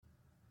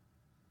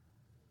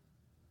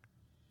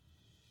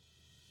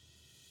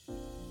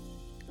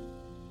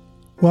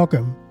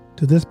Welcome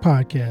to this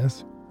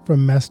podcast,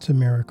 From Mess to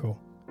Miracle.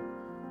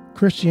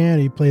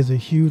 Christianity plays a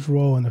huge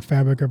role in the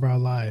fabric of our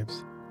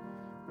lives.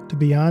 To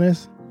be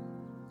honest,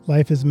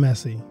 life is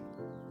messy.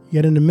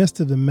 Yet in the midst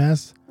of the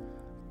mess,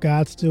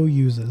 God still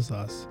uses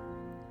us.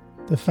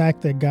 The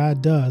fact that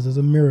God does is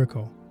a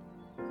miracle.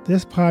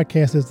 This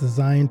podcast is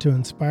designed to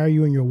inspire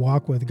you in your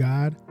walk with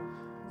God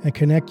and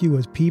connect you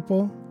with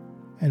people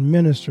and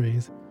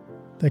ministries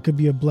that could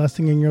be a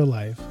blessing in your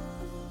life.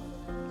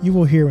 You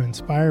will hear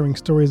inspiring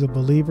stories of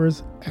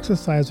believers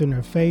exercising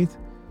their faith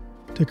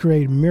to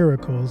create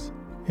miracles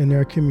in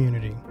their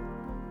community.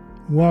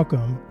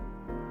 Welcome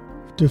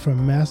to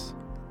From Mess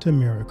to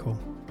Miracle.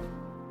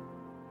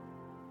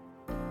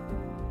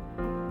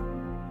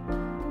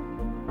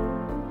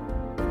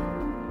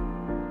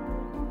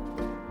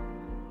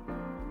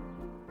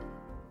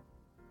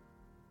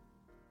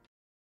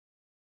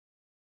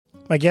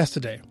 My guest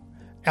today,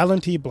 Alan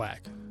T.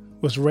 Black,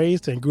 was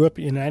raised and grew up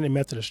in the United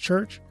Methodist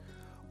Church.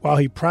 While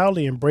he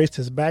proudly embraced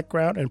his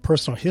background and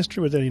personal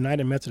history within the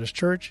United Methodist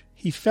Church,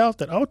 he felt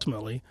that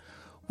ultimately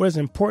what is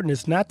important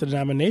is not the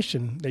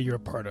denomination that you're a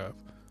part of.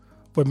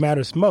 What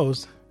matters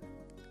most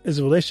is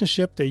the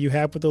relationship that you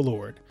have with the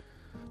Lord.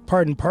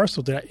 Part and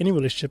parcel to any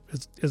relationship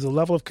is a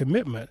level of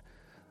commitment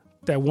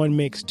that one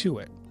makes to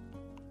it.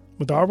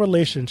 With all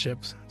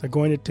relationships, they're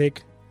going to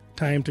take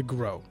time to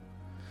grow.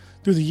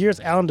 Through the years,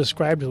 Alan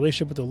described his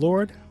relationship with the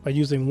Lord by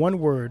using one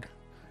word,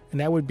 and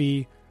that would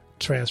be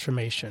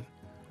transformation.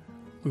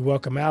 We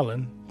welcome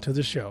Alan to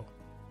the show.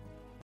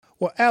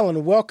 Well,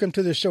 Alan, welcome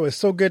to the show. It's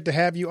so good to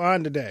have you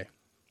on today.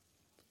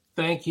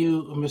 Thank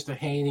you, Mr.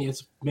 Haney.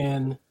 It's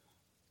been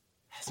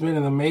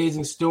an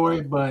amazing story,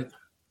 but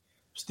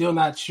still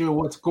not sure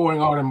what's going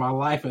on in my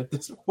life at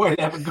this point.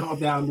 I haven't gone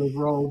down this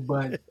road,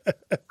 but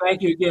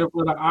thank you again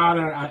for the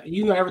honor.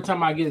 Every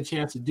time I get a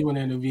chance to do an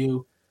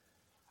interview,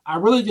 I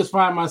really just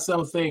find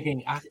myself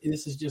thinking,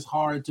 this is just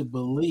hard to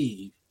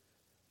believe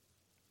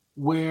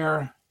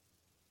where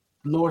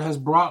Lord has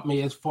brought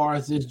me as far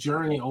as this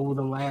journey over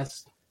the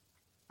last,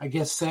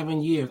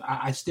 7 years.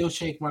 I still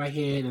shake my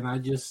head and I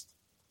just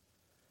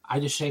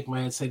shake my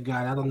head and say,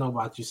 God, I don't know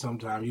about you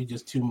sometimes. You're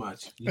just too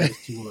much. You're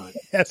just too much.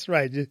 That's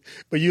right.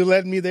 But you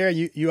led me there.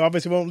 You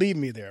obviously won't leave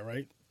me there,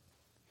 right?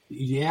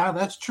 Yeah,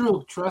 that's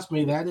true. Trust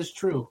me, that is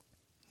true.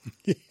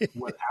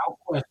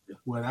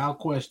 Without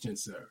question,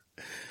 sir.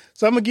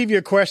 So I'm going to give you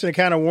a question to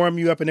kind of warm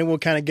you up, and then we'll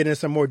kind of get into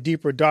some more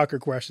deeper, darker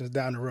questions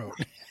down the road.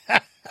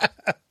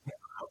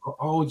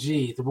 Oh,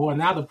 geez. Boy,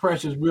 now the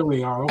pressure's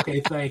really on.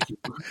 Okay, thank you.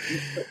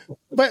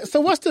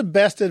 So what's the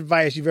best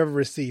advice you've ever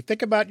received?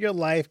 Think about your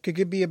life. It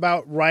could be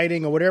about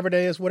writing or whatever it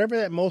is, whatever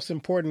that most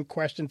important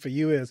question for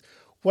you is.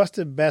 What's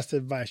the best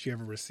advice you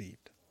ever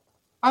received?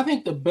 I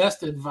think the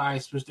best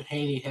advice, Mr.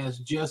 Haney, has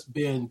just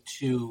been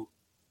to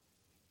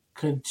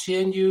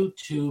continue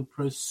to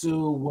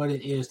pursue what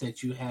it is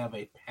that you have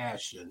a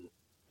passion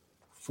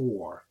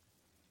for.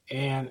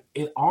 And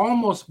it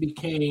almost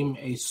became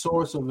a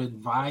source of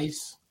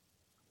advice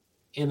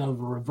in a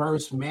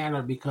reverse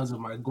manner because of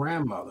my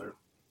grandmother.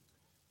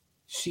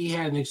 She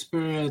had an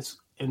experience,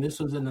 and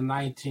this was in the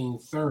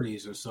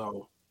 1930s or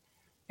so,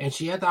 and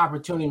she had the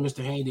opportunity,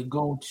 Mr. Haney, to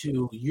go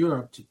to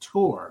Europe to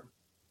tour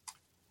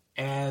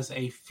as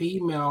a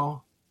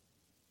female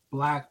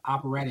Black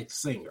operatic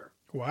singer.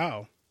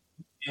 Wow.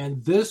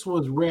 And this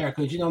was rare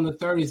because, in the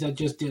 30s, that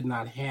just did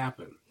not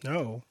happen.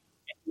 No.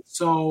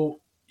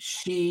 So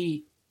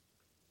she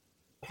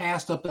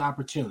passed up the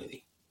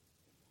opportunity.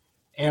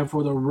 And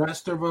for the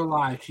rest of her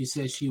life, she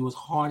said she was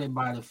haunted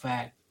by the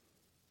fact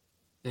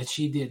that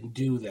she didn't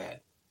do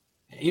that.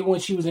 Even when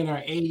she was in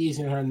her 80s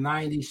and her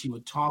 90s, she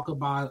would talk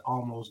about it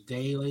almost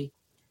daily,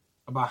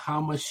 about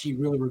how much she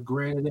really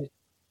regretted it.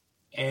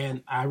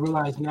 And I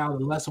realize now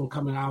the lesson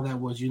coming out of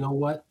that was, you know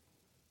what?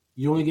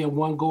 You only get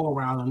one go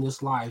around in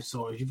this life.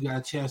 So if you've got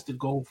a chance to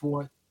go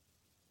for it,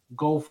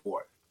 go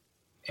for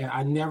it. And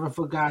I never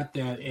forgot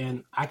that.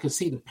 And I could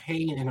see the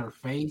pain in her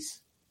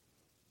face.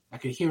 I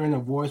could hear in her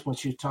voice when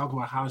she was talking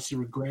about how she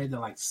regretted it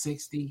like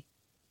 60,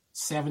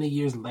 70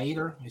 years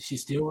later, and she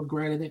still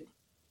regretted it.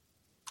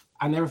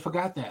 I never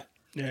forgot that.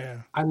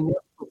 Yeah. I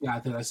never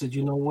forgot that. I said,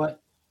 you know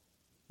what?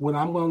 What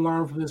I'm going to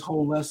learn from this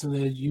whole lesson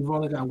is you've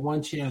only got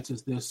one chance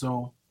at this,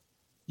 so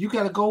you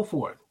got to go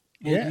for it.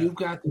 And you've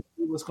got to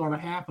see what's going to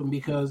happen,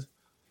 because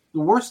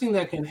the worst thing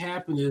that can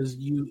happen is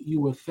you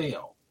would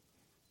fail.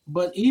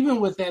 But even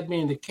with that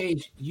being the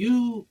case,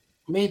 you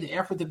made the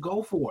effort to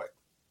go for it.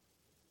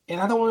 And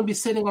I don't want to be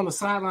sitting on the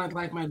sidelines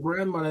like my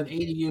grandmother at 80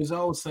 years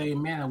old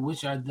saying, man, I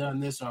wish I'd done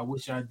this or I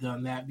wish I'd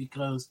done that,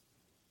 because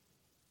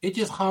it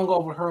just hung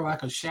over her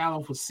like a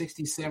shadow for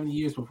 60, 70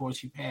 years before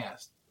she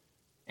passed.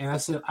 And I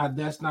said,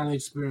 that's not an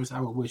experience I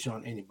would wish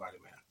on anybody,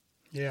 man.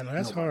 Yeah, no,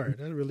 that's hard.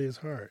 That really is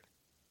hard.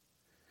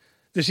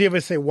 Did she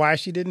ever say why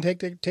she didn't take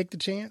the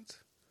chance?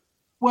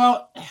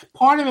 Well,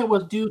 part of it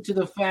was due to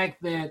the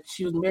fact that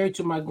she was married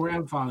to my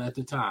grandfather at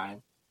the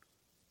time,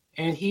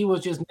 and he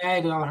was just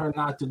nagging on her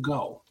not to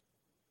go.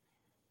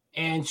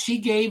 And she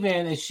gave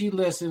in and she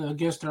listened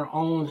against her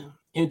own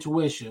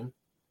intuition.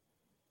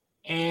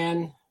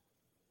 And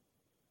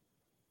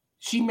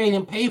she made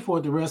him pay for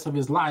it the rest of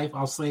his life.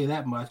 I'll say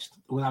that much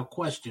without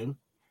question.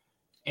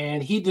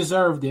 And he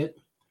deserved it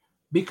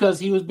because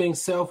he was being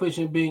selfish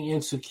and being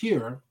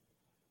insecure.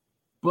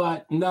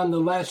 But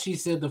nonetheless, she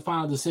said the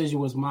final decision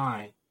was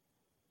mine.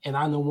 And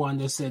I'm the one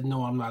that said,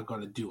 no, I'm not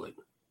going to do it.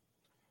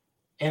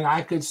 And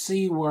I could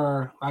see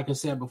where, like I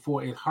said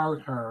before, it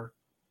hurt her.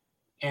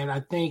 And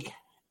I think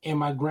in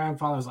my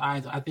grandfather's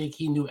eyes, I think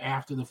he knew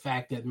after the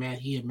fact that, man,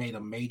 he had made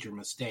a major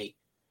mistake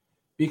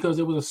because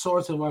it was a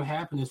source of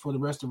unhappiness for the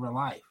rest of her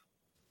life.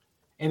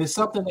 And it's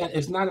something that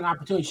is not an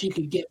opportunity she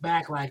could get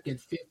back like at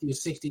 50 or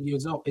 60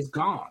 years old. It's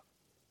gone.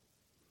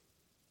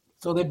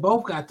 So they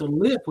both got to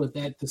live with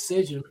that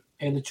decision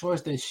and the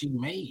choice that she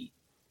made.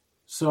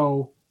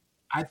 So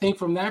I think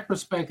from that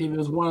perspective, it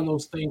was one of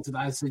those things that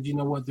I said, you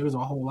know what, there's a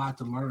whole lot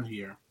to learn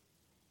here.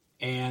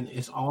 And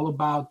it's all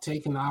about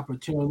taking the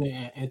opportunity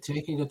and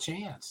taking a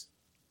chance.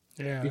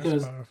 Yeah,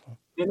 because that's powerful.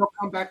 They don't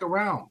come back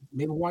around.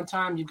 Maybe one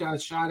time you got a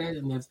shot at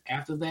it, and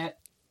after that,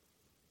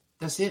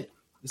 that's it.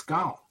 It's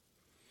gone.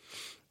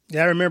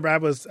 Yeah, I remember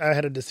I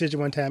had a decision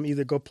one time,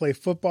 either go play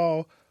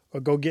football or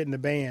go get in the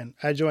band.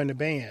 I joined the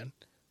band.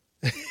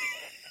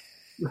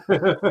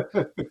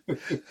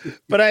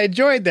 But I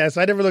enjoyed that.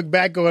 So I never looked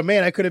back going,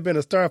 man, I could have been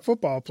a star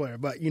football player.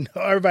 But,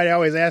 everybody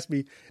always asked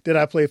me, did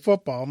I play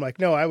football? I'm like,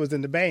 no, I was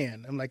in the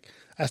band. I'm like,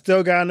 I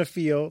still got on the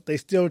field. They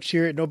still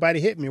cheered. Nobody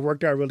hit me. It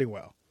worked out really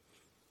well.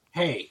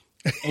 Hey,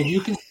 and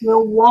you can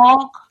still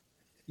walk.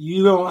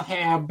 You don't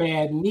have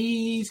bad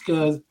knees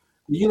because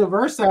the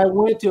university I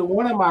went to,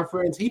 one of my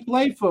friends, he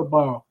played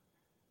football.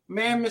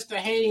 Man, Mr.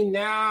 Haney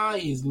now,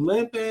 he's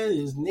limping.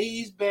 His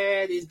knee's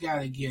bad. He's got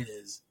to get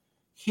his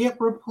hip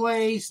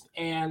replaced.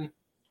 And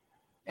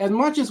as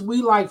much as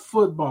we like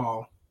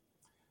football,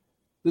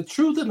 the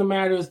truth of the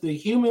matter is the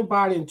human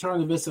body in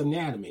terms of its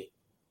anatomy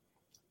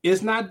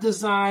is not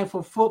designed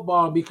for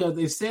football because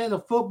they said a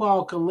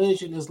football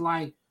collision is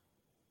like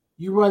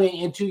you running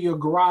into your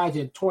garage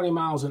at 20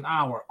 miles an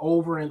hour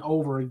over and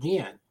over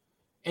again.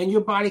 And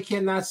your body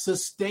cannot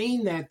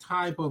sustain that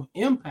type of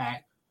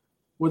impact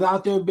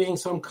without there being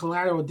some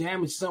collateral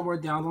damage somewhere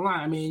down the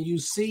line. I mean, you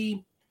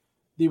see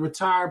the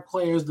retired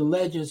players, the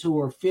legends who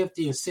are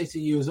 50 and 60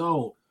 years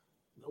old,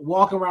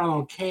 walking around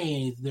on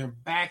canes, their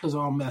back is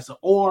all messed up,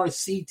 or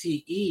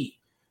CTE.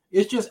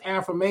 It's just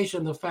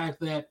affirmation of the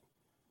fact that,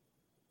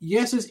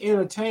 yes, it's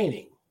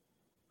entertaining.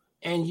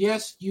 And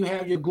yes, you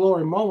have your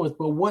glory moments,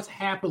 but what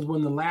happens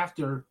when the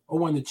laughter or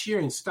when the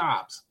cheering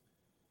stops?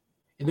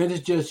 And then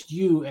it's just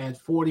you at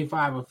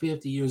 45 or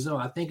 50 years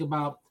old. I think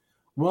about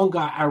one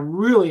guy I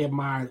really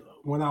admired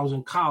when I was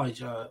in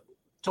college,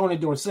 Tony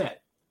Dorsett.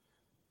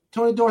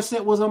 Tony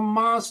Dorsett was a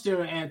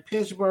monster at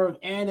Pittsburgh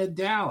and at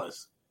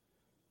Dallas.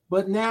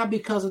 But now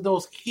because of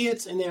those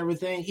hits and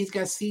everything, he's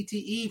got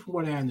CTE from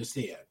what I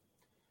understand.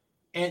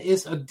 And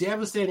it's a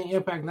devastating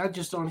impact, not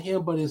just on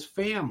him, but his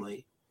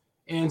family.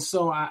 And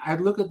so I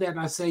look at that and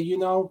I say,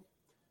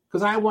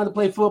 because I wanted to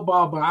play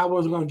football, but I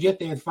wasn't going to get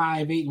there at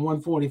 5'8" and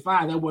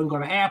 145. That wasn't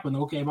going to happen.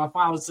 Okay, my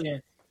father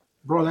said,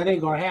 bro, that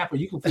ain't going to happen.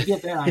 You can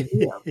forget that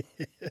idea.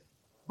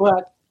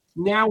 But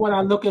now when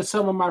I look at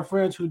some of my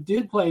friends who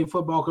did play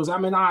football, because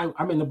I'm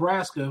in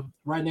Nebraska,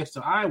 right next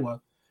to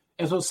Iowa.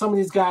 And so some of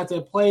these guys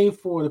that play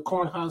for the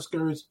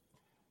Cornhuskers,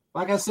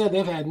 like I said,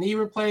 they've had knee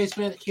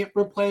replacements, hip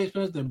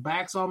replacements, their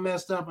backs all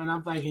messed up. And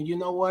I'm thinking, you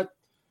know what?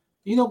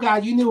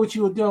 God, you knew what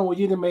you were doing when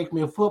you didn't make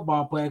me a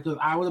football player because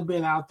I would have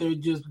been out there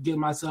just getting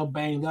myself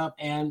banged up.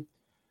 And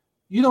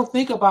you don't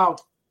think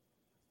about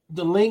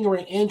the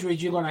lingering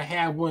injuries you're going to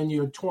have when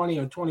you're 20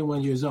 or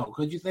 21 years old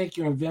because you think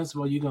you're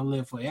invincible, you're going to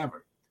live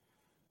forever.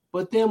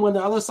 But then when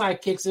the other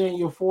side kicks in,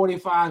 you're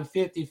 45,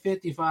 50,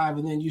 55,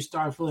 and then you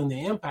start feeling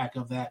the impact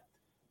of that.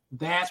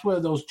 That's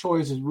where those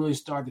choices really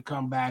start to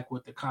come back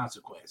with the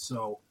consequence.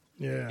 So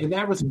in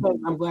that respect,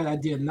 I'm glad I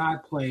did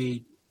not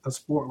play a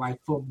sport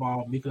like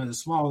football because as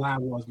small as I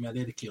was, man,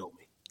 they'd have killed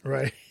me.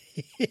 Right.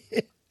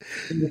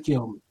 They'd have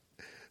killed me.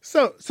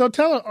 So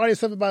tell our audience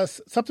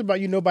something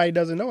about you nobody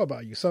doesn't know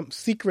about you, some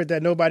secret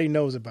that nobody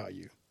knows about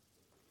you.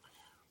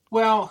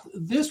 Well,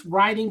 this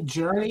writing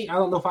journey, I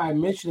don't know if I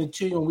mentioned it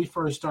to you when we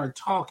first started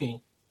talking,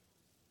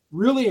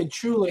 really and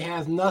truly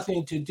has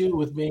nothing to do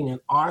with being an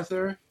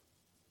author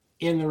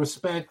in the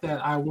respect that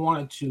I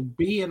wanted to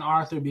be an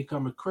author,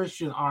 become a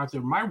Christian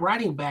author. My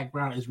writing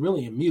background is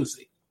really in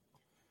music.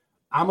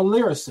 I'm a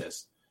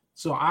lyricist.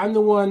 So I'm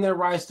the one that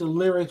writes the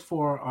lyrics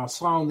for a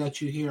song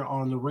that you hear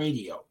on the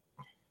radio.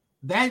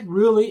 That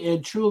really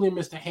and truly,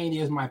 Mr. Haney,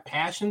 is my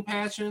passion.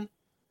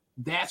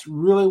 That's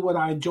really what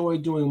I enjoy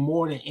doing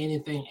more than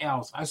anything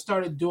else. I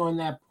started doing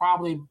that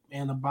probably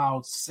in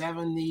about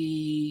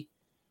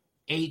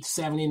 78,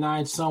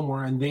 79,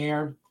 somewhere in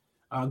there.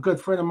 A good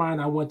friend of mine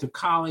I went to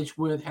college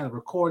with had a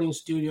recording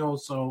studio,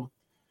 so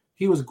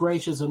he was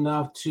gracious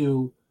enough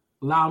to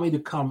allow me to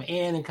come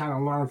in and kind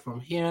of learn from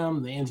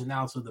him the ins and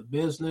outs of the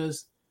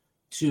business,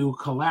 to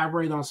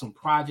collaborate on some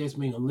projects,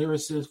 being a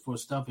lyricist for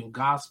stuff in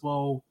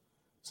gospel,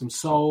 some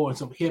soul and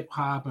some hip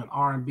hop and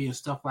R&B and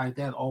stuff like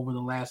that over the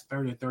last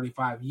 30 or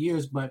 35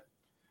 years. But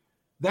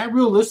that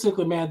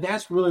realistically, man,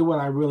 that's really what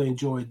I really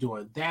enjoy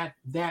doing.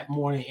 That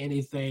more than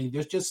anything,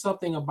 there's just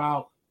something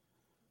about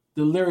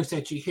the lyrics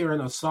that you hear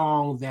in a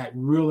song that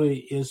really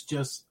is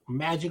just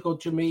magical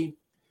to me.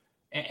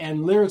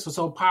 And lyrics are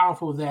so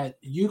powerful that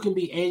you can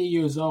be 80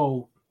 years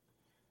old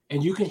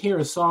and you can hear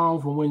a song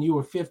from when you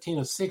were 15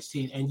 or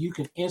 16 and you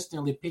can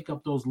instantly pick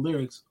up those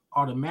lyrics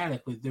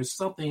automatically. There's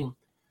something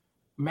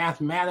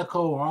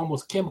mathematical or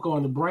almost chemical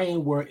in the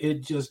brain where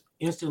it just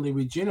instantly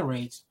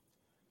regenerates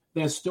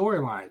that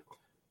storyline.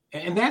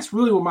 And that's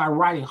really where my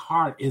writing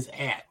heart is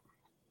at.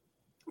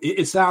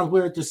 It sounds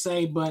weird to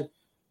say, but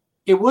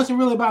it wasn't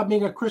really about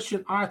being a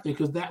Christian author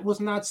because that was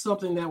not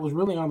something that was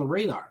really on the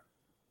radar.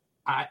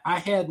 I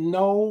had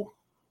no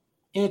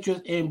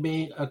interest in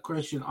being a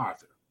Christian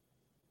author.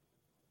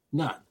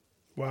 None.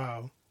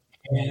 Wow.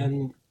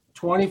 And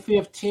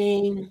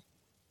 2015,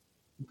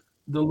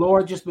 the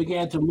Lord just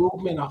began to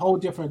move me in a whole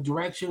different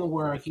direction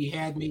where he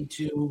had me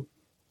to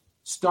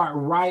start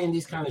writing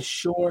these kind of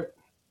short,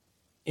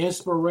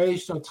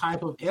 inspirational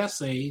type of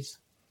essays.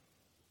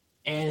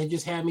 And it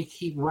just had me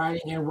keep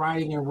writing and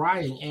writing and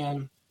writing.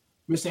 And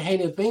Mr.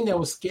 Haney, the thing that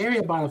was scary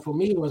about it for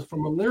me was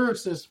from a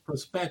lyricist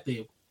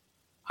perspective,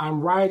 I'm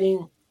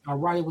writing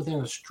within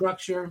a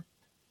structure.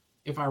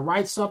 If I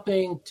write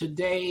something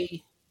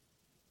today,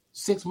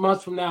 6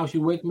 months from now, if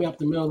you wake me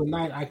up in the middle of the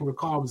night, I can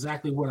recall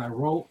exactly what I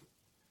wrote.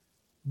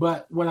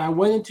 But when I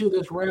went into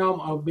this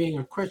realm of being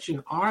a Christian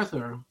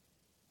author,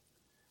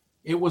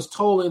 it was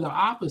totally the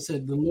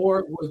opposite. The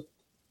Lord would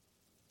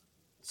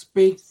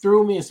speak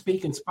through me and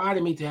speak in spite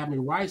of me to have me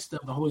write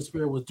stuff. The Holy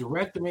Spirit was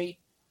directing me.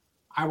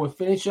 I would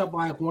finish up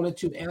like 1 or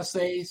 2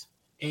 essays,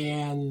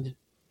 and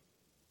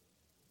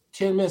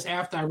 10 minutes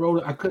after I wrote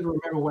it, I couldn't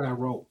remember what I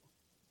wrote.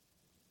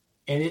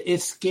 And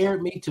it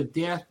scared me to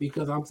death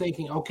because I'm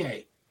thinking,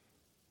 okay,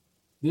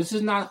 this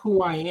is not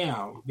who I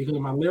am because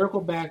of my lyrical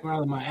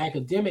background and my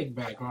academic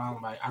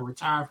background. I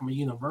retired from a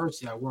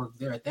university. I worked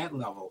there at that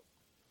level.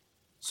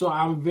 So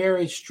I'm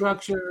very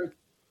structured.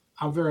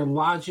 I'm very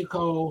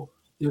logical.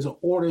 There's an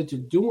order to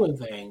doing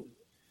things.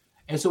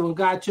 And so when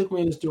God took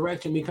me in this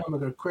direction,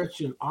 becoming a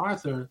Christian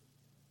author,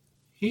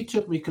 he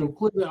took me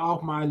completely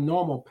off my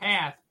normal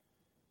path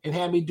and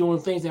had me doing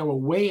things that were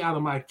way out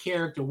of my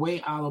character,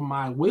 way out of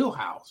my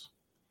wheelhouse.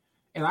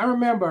 And I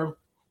remember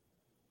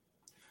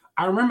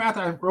after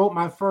I wrote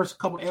my first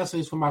couple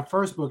essays for my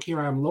first book, Here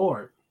I Am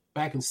Lord,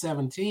 back in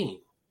 2017,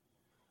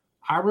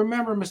 I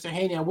remember, Mr.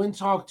 Haney, I went and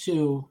talked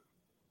to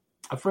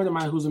a friend of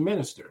mine who's a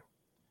minister.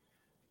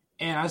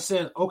 And I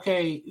said,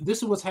 okay,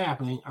 this is what's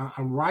happening.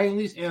 I'm writing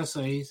these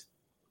essays,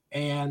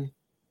 and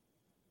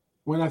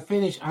when I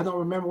finish, I don't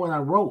remember what I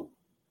wrote.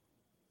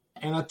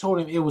 And I told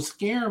him it was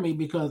scaring me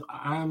because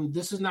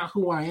this is not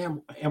who I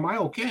am. Am I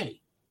okay?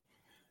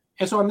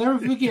 And so I'll never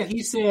forget,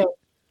 he said,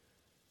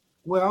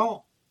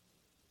 well,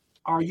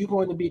 are you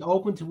going to be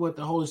open to what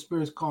the Holy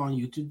Spirit is calling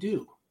you to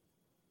do?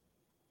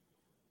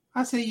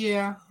 I said,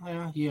 yeah.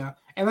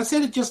 And I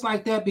said it just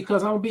like that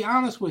because I'm going to be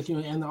honest with you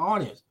and the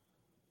audience.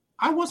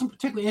 I wasn't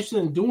particularly interested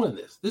in doing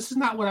this. This is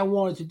not what I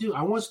wanted to do.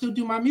 I wanted to still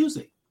do my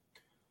music.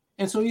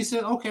 And so he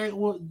said, okay,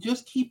 well,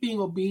 just keep being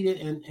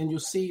obedient and you'll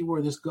see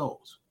where this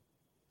goes.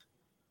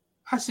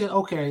 I said,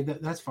 okay,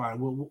 that's fine.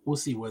 We'll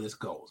see where this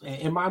goes. And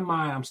in my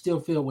mind, I'm still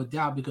filled with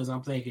doubt because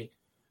I'm thinking,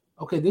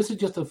 okay, this is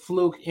just a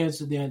fluke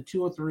incident,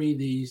 2 or 3 of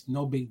these,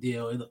 no big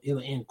deal.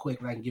 It'll end quick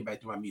and I can get back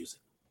to my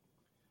music.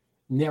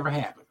 Never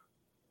happened.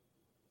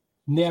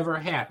 Never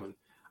happened.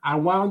 I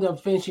wound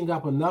up finishing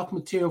up enough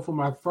material for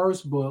my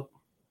first book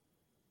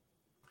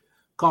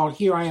called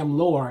Here I Am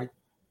Lord,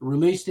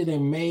 released it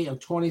in May of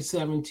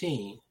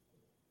 2017.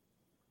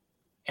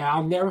 And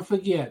I'll never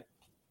forget,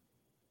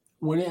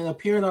 when it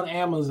appeared on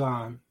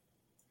Amazon,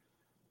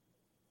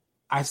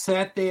 I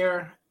sat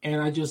there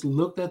and I just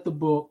looked at the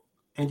book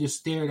and just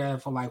stared at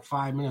it for like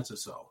 5 minutes or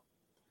so.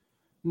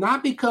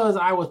 Not because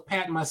I was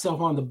patting myself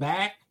on the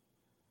back.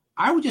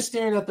 I was just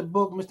staring at the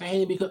book, Mr.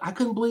 Haney, because I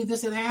couldn't believe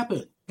this had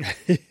happened.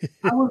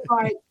 I was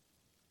like,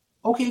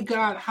 okay,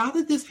 God, how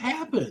did this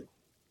happen?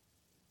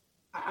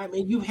 I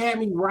mean, you've had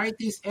me write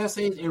these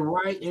essays and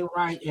write and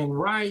write and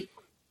write.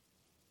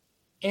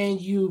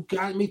 And you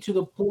got me to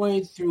the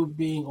point through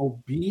being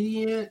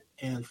obedient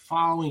and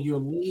following your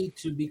lead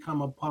to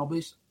become a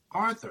published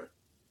author.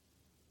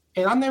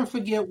 And I'll never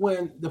forget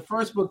when the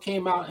first book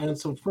came out and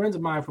some friends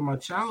of mine from my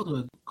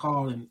childhood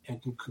called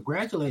and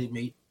congratulated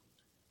me.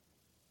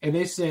 And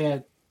they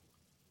said,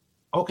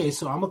 okay,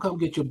 so I'm going to come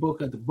get your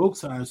book at the book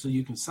sign so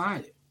you can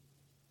sign it.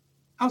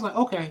 I was like,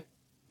 okay.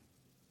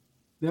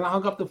 Then I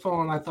hung up the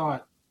phone and I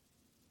thought,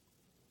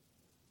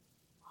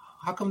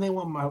 how come they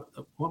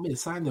want me to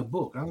sign their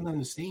book? I don't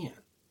understand.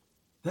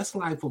 That's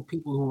like for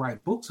people who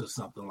write books or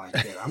something like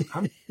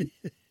that.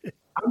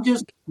 I'm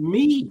just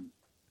me.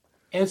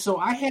 And so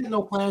I had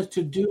no plans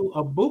to do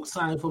a book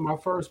signing for my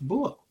first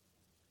book.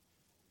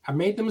 I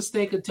made the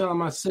mistake of telling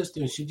my sister,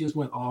 and she just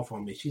went off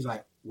on me. She's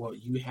like, well,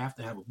 you have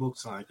to have a book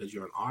signed because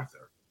you're an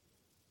author.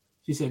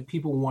 She said,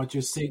 people want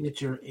your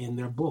signature in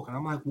their book. And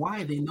I'm like,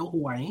 why? They know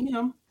who I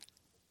am.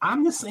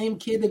 I'm the same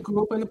kid that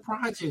grew up in the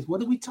projects.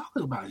 What are we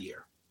talking about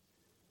here?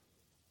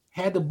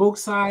 had the book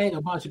signing.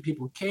 A bunch of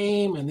people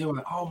came and they were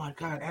like, "Oh my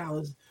God,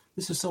 Alice,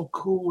 this is so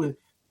cool! And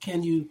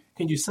can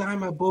you sign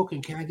my book?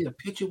 And can I get a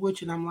picture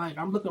with you?" And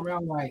I'm looking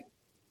around like,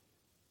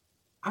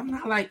 I'm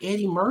not like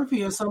Eddie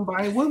Murphy or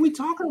somebody. What are we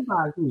talking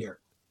about here?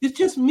 It's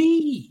just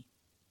me.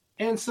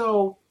 And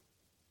so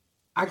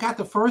I got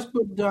the first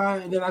book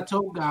done, and then I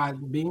told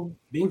God,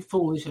 being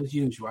foolish as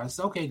usual, I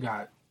said, "Okay,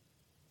 God,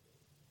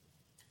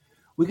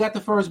 we got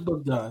the first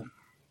book done.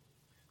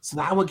 So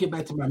now I want to get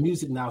back to my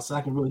music now so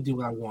I can really do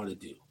what I want to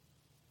do."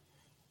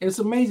 And it's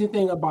an amazing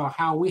thing about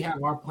how we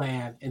have our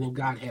plan and then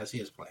God has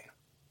his plan.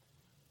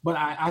 But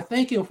I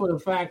thank him for the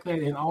fact that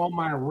in all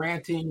my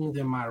rantings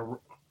and my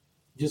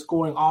just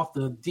going off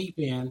the deep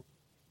end,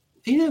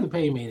 he didn't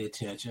pay me any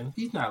attention.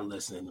 He's not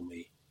listening to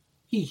me.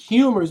 He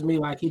humors me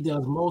like he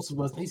does most of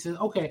us. And he says,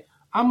 "Okay,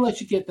 I'm going to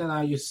let you get that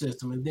out of your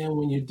system. And then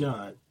when you're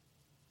done,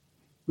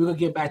 we're going to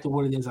get back to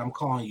what it is I'm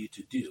calling you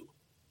to do."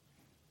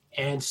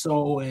 And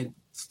so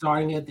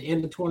starting at the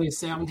end of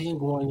 2017,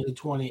 going into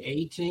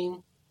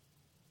 2018,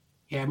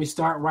 he had me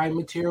start writing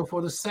material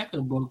for the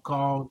second book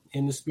called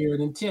In the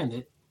Spirit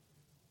Intended,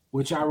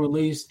 which I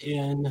released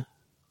in, I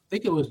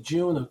think it was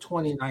June of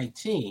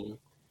 2019.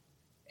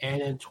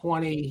 And in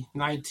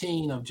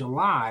 2019 of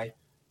July,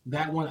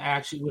 that one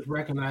actually was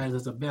recognized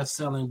as a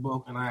best-selling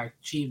book, and I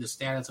achieved the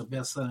status of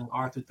best-selling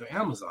author through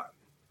Amazon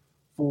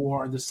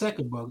for the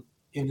second book,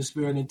 In the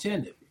Spirit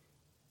Intended.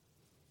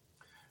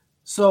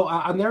 So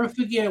I'll never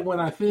forget when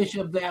I finished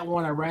up that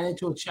one, I ran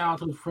into a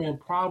childhood friend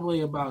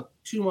probably about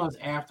 2 months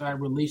after I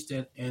released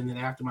it and then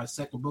after my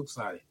second book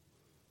signing.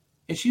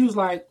 And she was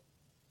like,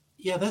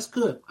 "Yeah, that's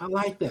good. I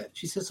like that."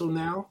 She said, "So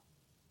now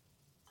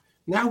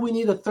we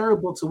need a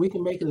third book so we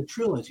can make it a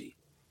trilogy."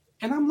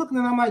 And I'm looking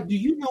at it, I'm like, "Do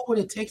you know what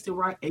it takes to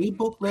write a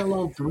book, let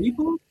alone 3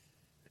 books?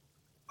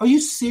 Are you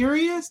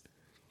serious?"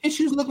 And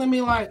she was looking at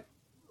me like,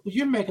 "Well,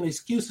 you're making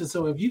excuses.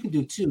 So if you can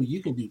do 2,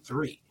 you can do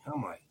 3.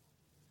 I'm like,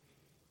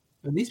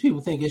 and these people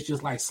think it's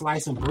just like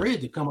slicing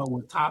bread to come up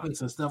with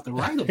topics and stuff to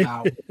write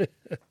about.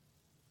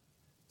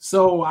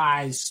 So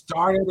I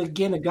started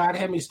again, and God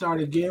had me start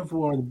again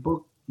for the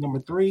book number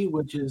 3,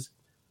 which is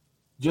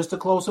Just a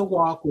Closer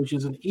Walk, which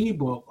is an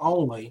ebook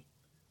only,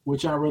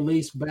 which I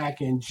released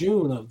back in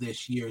June of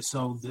this year.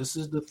 So this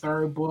is the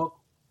third book,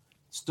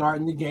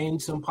 starting to gain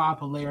some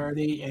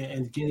popularity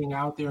and getting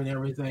out there and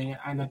everything.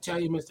 And I tell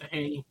you, Mr.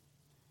 Hay,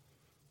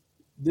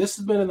 this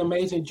has been an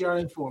amazing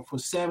journey for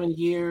 7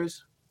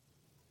 years.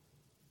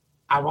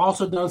 I've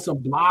also done some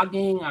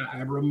blogging.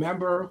 I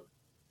remember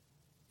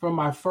from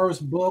my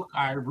first book,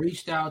 I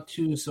reached out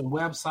to some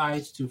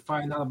websites to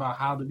find out about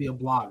how to be a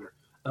blogger.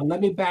 Now,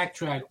 let me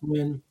backtrack.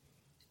 When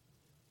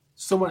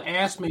someone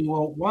asked me,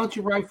 "Well, why don't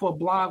you write for a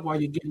blog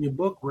while you're getting your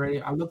book ready?"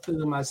 I looked at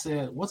them, I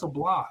said, "What's a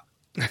blog?"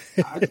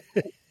 I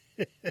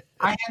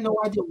had no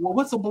idea. "Well,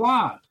 what's a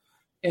blog?"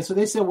 And so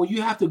they said, "Well,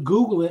 you have to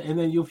Google it and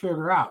then you'll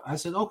figure out." I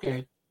said,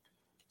 "Okay."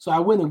 So I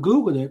went and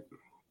Googled it.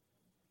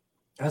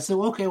 I said,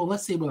 "Well, okay, well,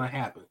 let's see what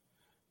happened."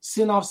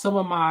 Sent off some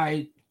of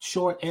my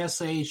short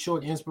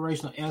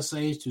inspirational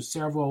essays to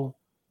several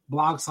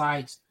blog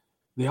sites.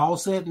 They all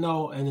said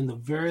no. And then the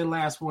very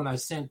last one I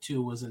sent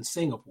to was in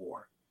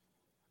Singapore,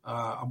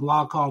 a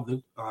blog called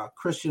the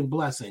Christian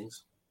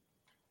Blessings.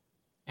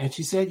 And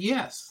she said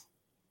yes.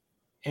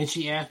 And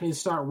she asked me to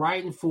start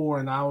writing for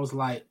her. And I was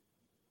like,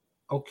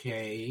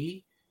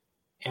 okay.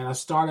 And I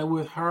started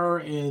with her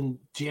in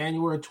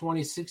January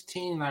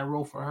 2016. And I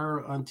wrote for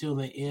her until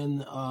the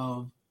end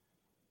of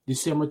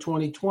December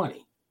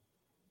 2020.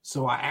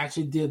 So I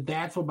actually did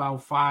that for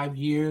about 5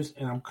 years,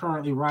 and I'm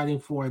currently writing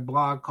for a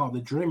blog called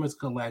the Dreamers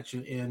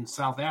Collection in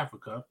South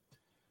Africa.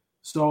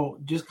 So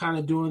just kind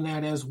of doing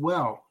that as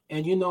well.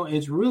 And,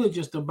 it's really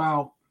just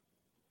about,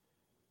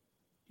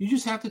 you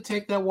just have to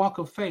take that walk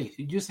of faith.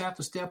 You just have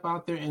to step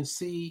out there and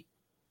see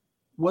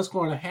what's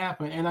going to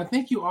happen. And I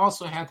think you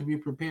also have to be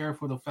prepared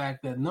for the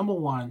fact that, number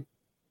one,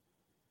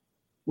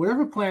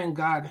 whatever plan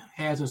God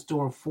has in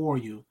store for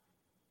you,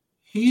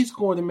 He's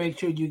going to make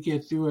sure you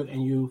get through it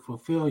and you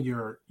fulfill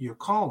your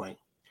calling.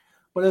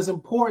 But as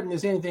important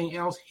as anything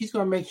else, He's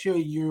going to make sure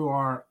you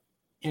are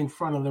in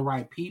front of the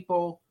right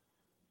people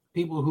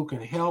who can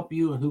help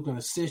you and who can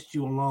assist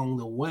you along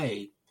the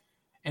way,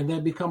 and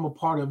then become a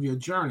part of your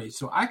journey.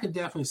 So I could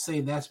definitely say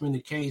that's been the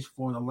case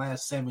for the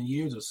last 7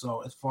 years or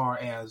so, as far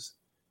as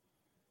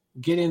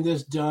getting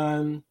this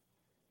done,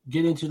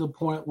 getting to the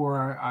point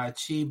where I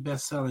achieved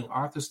best-selling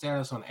author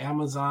status on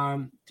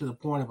Amazon, to the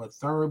point of a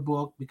third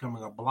book,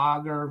 becoming a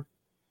blogger.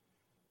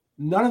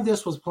 None of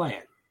this was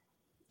planned.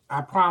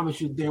 I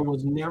promise you, there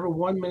was never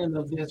 1 minute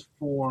of this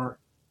for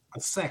a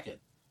second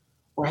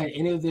or I had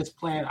any of this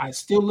planned. I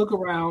still look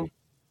around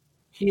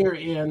here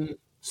in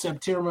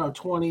September of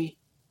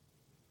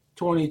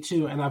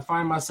 2022, and I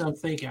find myself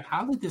thinking,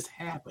 how did this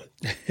happen?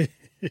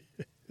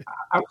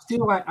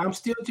 I'm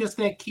still just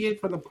that kid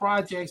from the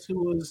projects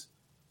who was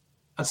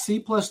a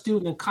C+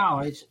 student in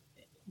college,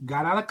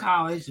 got out of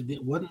college,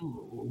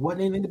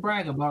 wasn't anything to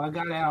brag about. I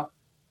got out.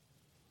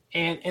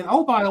 And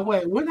oh, by the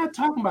way, we're not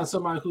talking about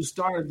somebody who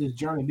started this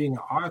journey being an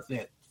author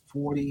at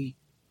 40,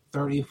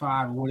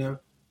 35, or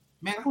whatever.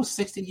 Man, I was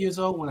 60 years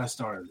old when I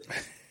started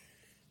this.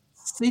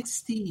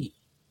 60.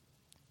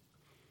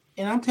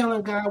 And I'm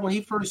telling God, when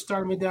he first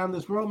started me down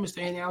this road,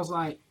 Mr. Andy, I was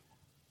like,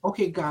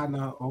 okay, God,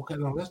 now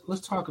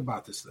let's talk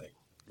about this thing.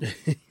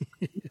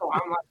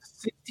 I'm like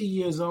 60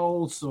 years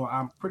old, so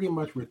I'm pretty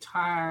much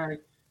retired.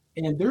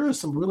 And there are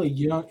some really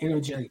young,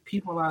 energetic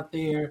people out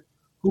there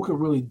who can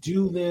really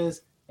do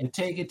this and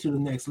take it to the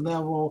next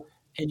level.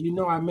 And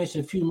I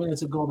mentioned a few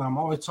minutes ago that I'm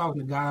always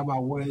talking to God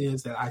about what it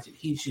is that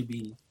he should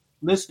be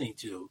listening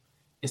to,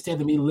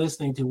 instead of me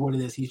listening to what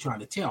it is he's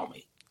trying to tell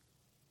me.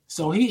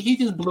 So he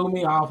just blew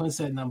me off and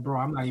said, "No, bro,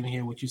 I'm not even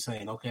hearing what you're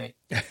saying, okay?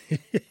 I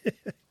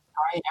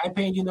ain't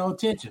paying you no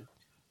attention."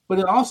 But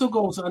it also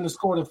goes to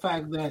underscore the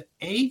fact that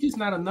age is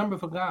not a number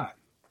for God.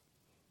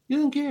 He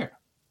doesn't care.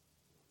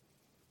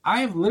 I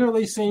have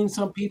literally seen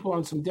some people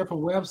on some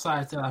different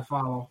websites that I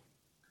follow.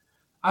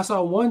 I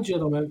saw one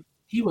gentleman,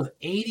 he was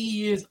 80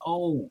 years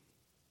old,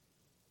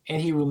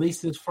 and he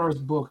released his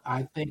first book,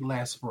 I think,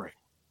 last spring.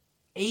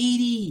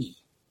 80.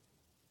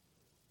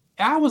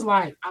 I was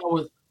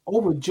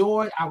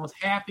overjoyed. I was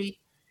happy.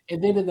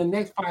 And then in the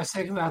next 5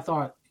 seconds, I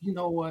thought, you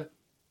know what?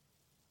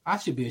 I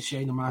should be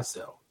ashamed of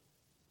myself.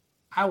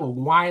 I was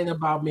whining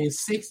about being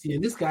 60,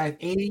 and this guy's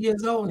 80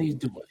 years old, and he's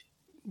doing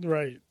it.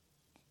 Right.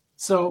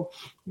 So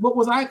what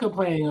was I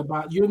complaining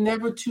about? You're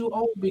never too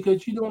old,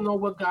 because you don't know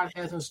what God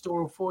has in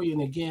store for you.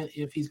 And again,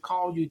 if he's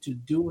called you to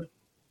do it,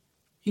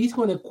 he's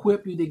going to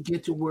equip you to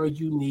get to where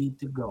you need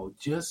to go.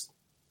 Just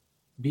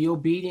be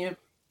obedient.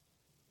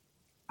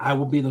 I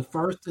will be the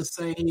first to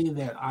say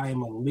that I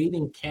am a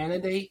leading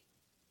candidate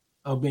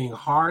of being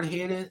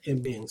hard-headed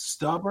and being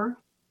stubborn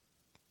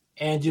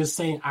and just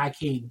saying I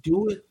can't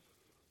do it.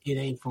 It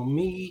ain't for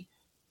me.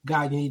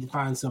 God, you need to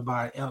find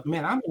somebody else.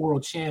 Man, I'm a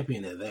world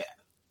champion at that.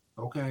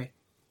 Okay.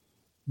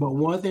 But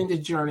one thing the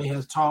journey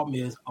has taught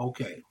me is,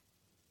 okay,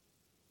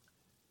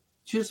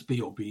 just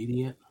be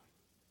obedient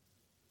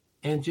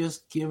and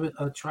just give it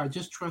a try.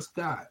 Just trust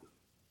God.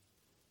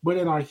 But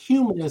in our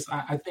humanness,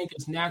 I think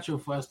it's natural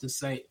for us to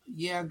say,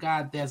 yeah,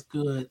 God, that's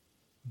good,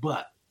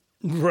 but.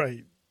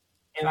 Right.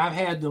 And I've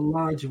had to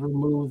learn to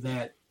remove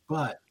that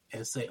but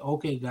and say,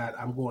 okay, God,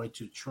 I'm going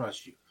to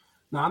trust you.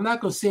 Now, I'm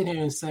not going to sit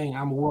here and say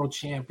I'm a world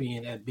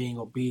champion at being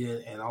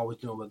obedient and always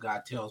doing what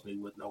God tells me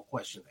with no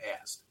question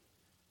asked.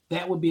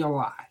 That would be a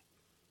lie.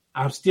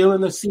 I'm still in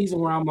the season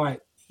where I'm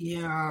like,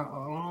 yeah,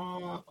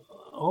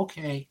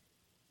 okay.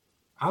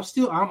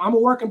 I'm a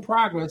work in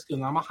progress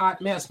because I'm a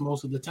hot mess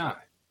most of the time.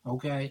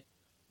 Okay.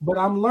 But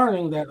I'm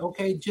learning that,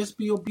 okay, just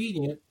be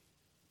obedient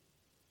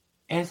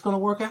and it's going to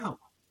work out.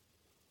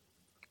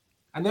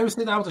 I never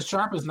said I was the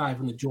sharpest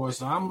knife in the drawer,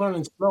 so I'm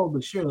learning slow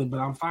but surely,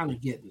 but I'm finally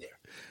getting there.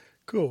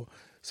 Cool.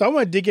 So I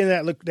want to dig into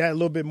that a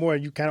little bit more.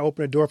 You kind of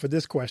opened the door for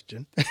this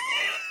question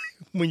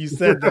when you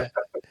said that.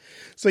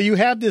 So you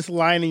have this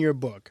line in your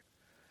book.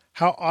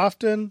 How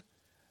often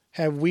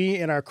have we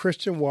in our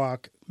Christian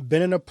walk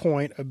been in a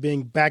point of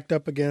being backed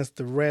up against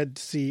the Red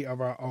Sea of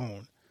our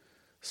own?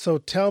 So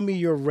tell me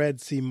your Red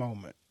Sea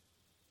moment.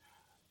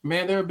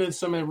 Man, there have been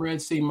so many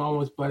Red Sea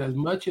moments, but as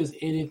much as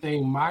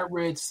anything, my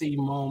Red Sea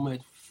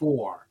moment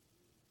for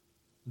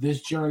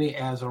this journey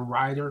as a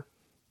writer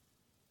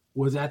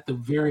was at the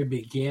very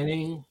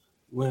beginning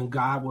when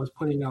God was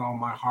putting it on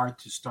my heart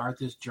to start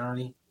this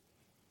journey,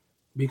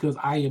 because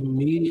I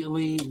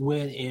immediately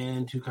went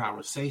into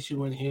conversation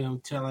with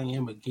him, telling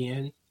him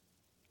again,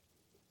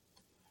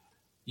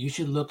 you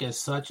should look at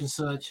such and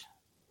such.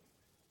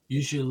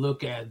 You should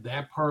look at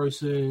that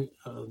person.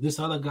 This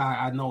other guy,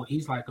 I know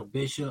he's like a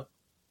bishop,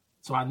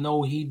 so I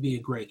know he'd be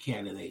a great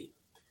candidate.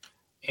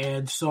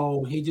 And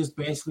so he just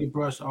basically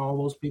brushed all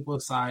those people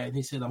aside, and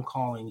he said, I'm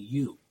calling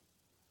you.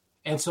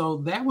 And so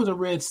that was a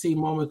Red Sea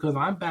moment, because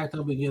I'm backed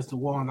up against the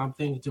wall, and I'm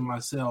thinking to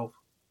myself,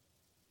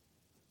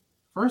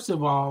 first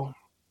of all,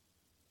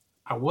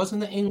 I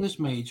wasn't an English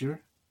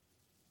major.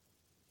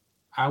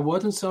 I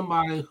wasn't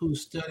somebody who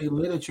studied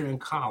literature in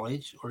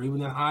college or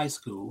even in high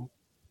school.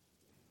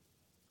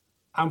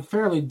 I'm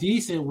fairly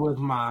decent with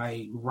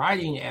my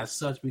writing as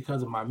such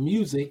because of my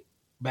music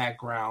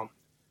background.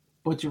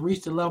 But to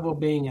reach the level of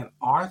being an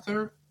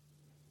author,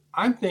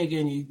 I'm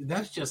thinking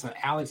that's just an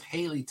Alex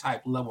Haley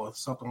type level or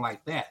something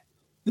like that.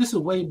 This is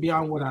way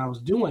beyond what I was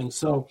doing.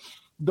 So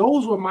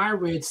those were my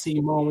Red Sea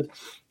moments.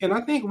 And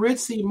I think Red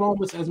Sea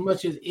moments, as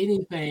much as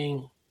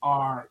anything,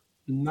 are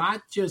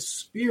not just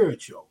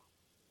spiritual.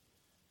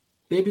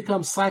 They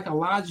become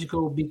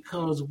psychological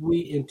because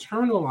we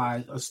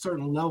internalize a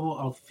certain level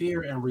of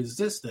fear and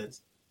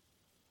resistance,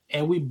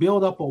 and we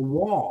build up a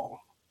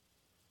wall.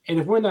 And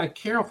if we're not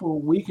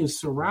careful, we can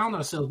surround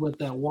ourselves with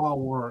that wall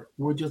where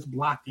we're just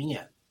blocked in.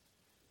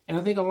 And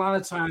I think a lot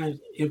of times,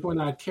 if we're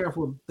not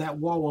careful, that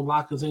wall will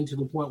lock us into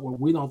the point where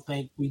we don't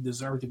think we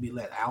deserve to be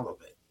let out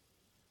of it.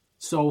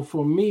 So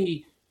for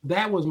me,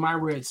 that was my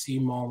Red Sea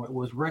moment,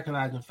 was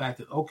recognizing the fact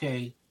that,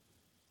 okay,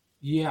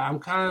 yeah, I'm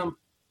kind of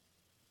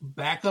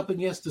back up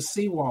against the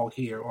seawall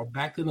here or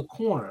back in the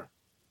corner.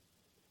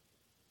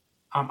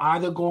 I'm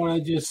either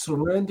going to just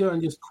surrender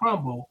and just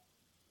crumble,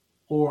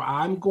 or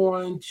I'm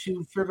going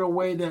to figure a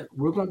way that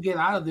we're going to get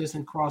out of this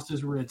and cross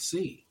this Red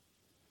Sea.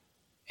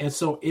 And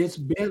so it's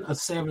been a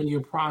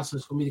 7-year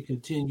process for me to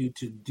continue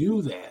to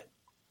do that.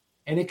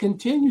 And it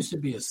continues to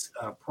be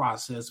a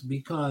process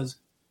because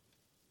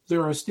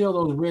there are still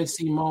those Red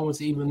Sea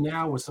moments, even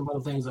now, with some other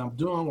things I'm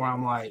doing where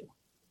I'm like,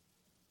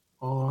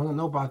 oh, I don't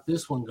know about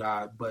this one,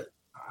 God. But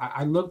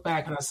I look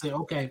back and I say,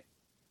 okay,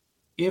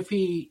 if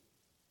he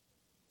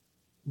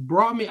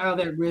brought me out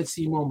of that Red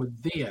Sea moment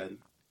then,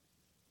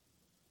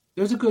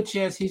 there's a good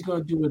chance he's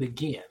going to do it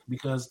again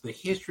because the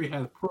history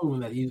has proven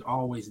that he's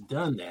always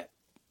done that.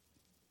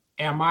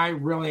 Am I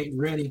really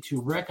ready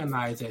to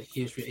recognize that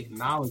history,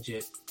 acknowledge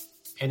it,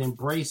 and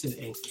embrace it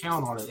and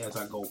count on it as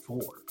I go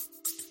forward?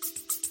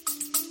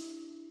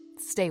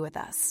 Stay with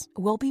us.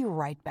 We'll be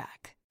right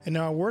back. And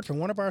now a word from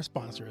one of our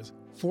sponsors,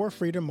 For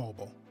Freedom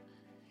Mobile.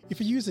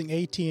 If you're using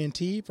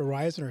AT&T,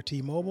 Verizon, or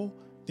T-Mobile,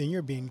 then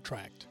you're being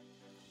tracked.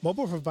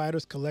 Mobile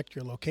providers collect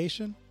your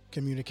location,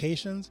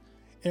 communications,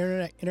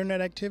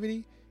 internet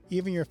activity,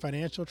 even your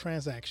financial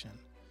transaction.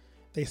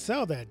 They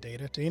sell that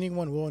data to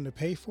anyone willing to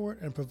pay for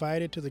it and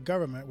provide it to the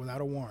government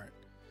without a warrant.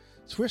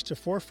 Switch to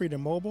For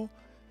Freedom Mobile,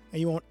 and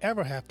you won't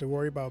ever have to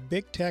worry about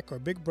Big Tech or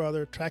Big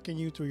Brother tracking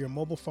you through your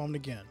mobile phone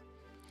again.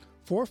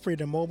 For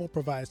Freedom Mobile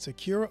provides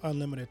secure,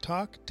 unlimited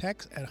talk,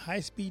 text, and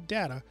high-speed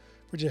data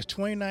for just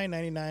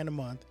 $29.99 a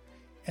month,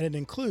 and it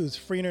includes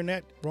free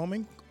internet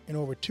roaming in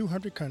over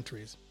 200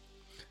 countries.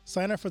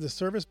 Sign up for the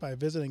service by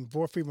visiting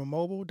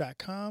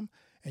forfreedommobile.com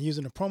and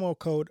using the promo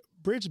code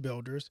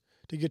BRIDGEBUILDERS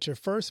to get your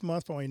first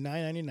month for only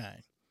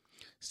 $9.99.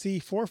 See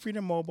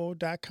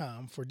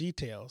forfreedommobile.com for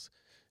details,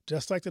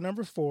 just like the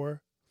number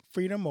 4,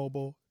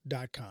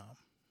 freedommobile.com.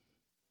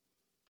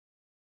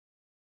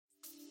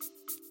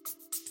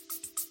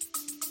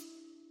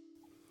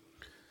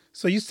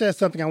 So you said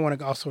something I want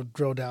to also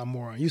drill down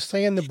more on. You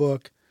say in the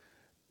book,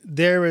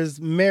 there is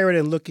merit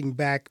in looking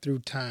back through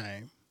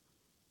time.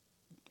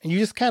 And you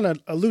just kind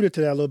of alluded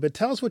to that a little bit.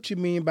 Tell us what you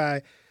mean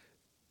by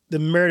the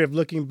merit of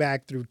looking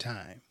back through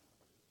time.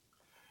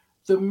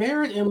 The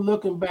merit in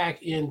looking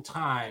back in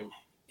time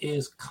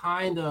is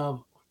kind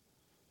of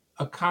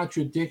a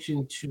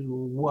contradiction to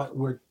what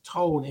we're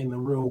told in the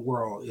real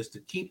world, is to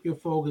keep your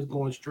focus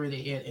going straight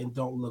ahead and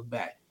don't look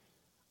back.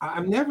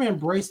 I've never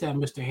embraced that,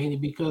 Mr. Haney,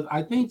 because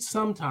I think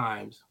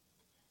sometimes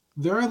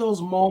there are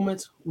those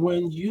moments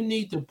when you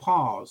need to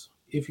pause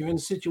if you're in a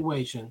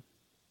situation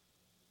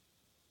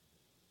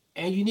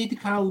and you need to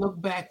kind of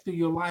look back through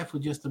your life for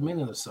just a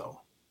minute or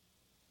so.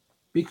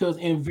 Because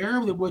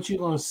invariably what you're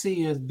going to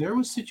see is there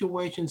were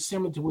situations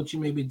similar to what you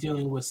may be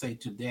dealing with, say,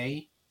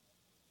 today,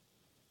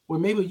 where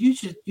maybe you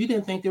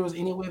didn't think there was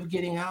any way of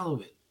getting out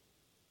of it,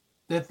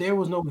 that there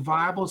was no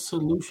viable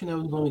solution that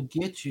was going to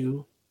get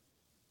you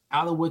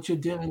out of what you're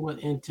dealing with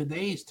in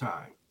today's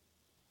time.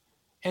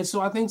 And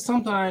so I think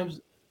sometimes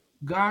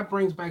God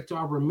brings back to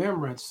our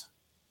remembrance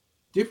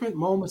different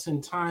moments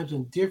and times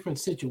and different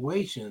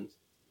situations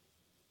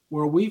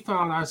where we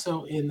found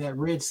ourselves in that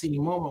Red Sea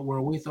moment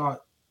where we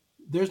thought,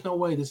 there's no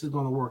way this is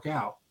going to work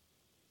out.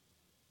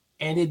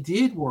 And it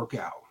did work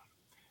out.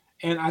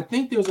 And I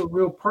think there's a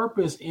real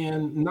purpose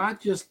in not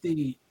just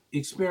the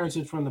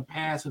experiences from the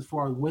past as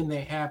far as when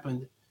they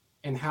happened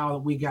and how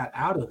we got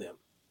out of them,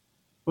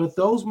 but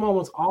those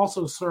moments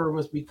also serve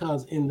us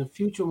because in the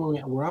future,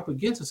 when we're up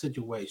against a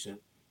situation,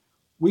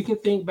 we can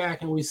think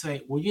back and we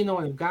say, well, you know,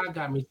 if God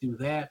got me through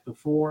that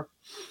before,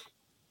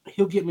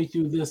 he'll get me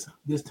through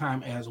this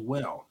time as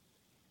well.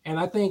 And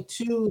I think,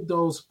 too,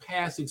 those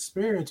past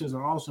experiences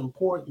are also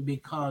important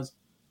because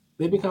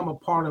they become a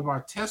part of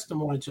our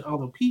testimony to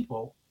other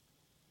people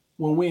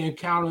when we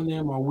encounter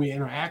them or we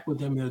interact with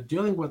them. They're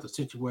dealing with a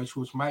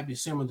situation which might be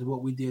similar to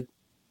what we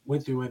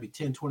went through maybe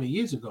 10, 20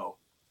 years ago.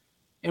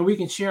 And we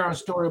can share our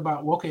story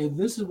about, well, okay,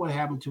 this is what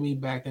happened to me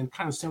back then,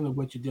 kind of similar to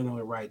what you're dealing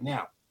with right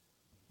now.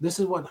 This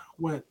is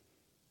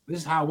this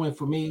is how it went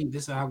for me.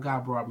 This is how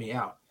God brought me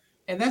out.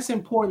 And that's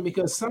important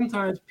because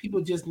sometimes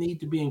people just need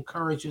to be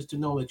encouraged just to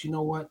know that, you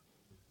know what,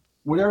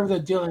 whatever they're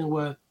dealing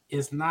with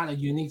is not a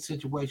unique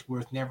situation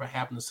where it's never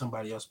happened to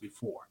somebody else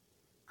before.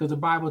 Because the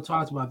Bible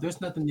talks about there's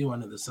nothing new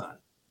under the sun.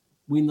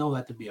 We know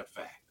that to be a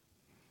fact.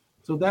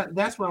 So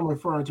that's what I'm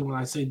referring to when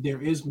I say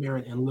there is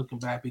merit in looking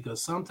back,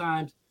 because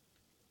sometimes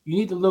you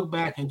need to look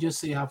back and just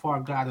see how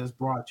far God has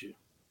brought you.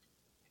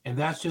 And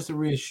that's just a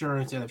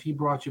reassurance that if he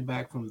brought you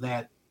back from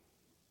that,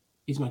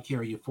 he's going to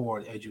carry you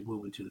forward as you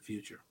move into the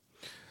future.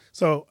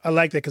 So I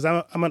like that because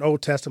I'm an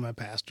Old Testament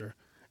pastor.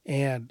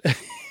 And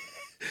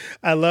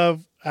I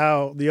love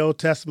how the Old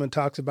Testament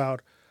talks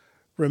about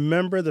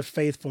remember the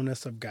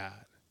faithfulness of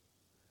God.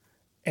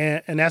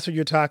 And that's what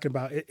you're talking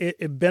about.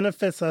 It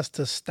benefits us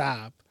to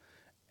stop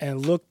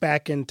and look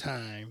back in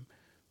time.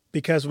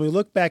 Because when we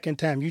look back in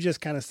time, you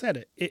just kind of said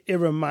it. It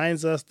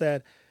reminds us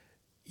that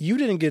you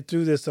didn't get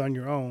through this on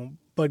your own,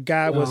 but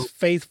God was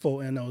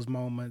faithful in those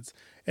moments.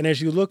 And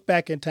as you look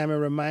back in time, it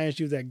reminds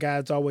you that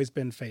God's always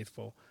been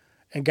faithful.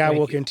 And God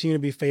will continue to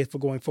be faithful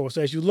going forward.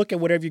 So as you look at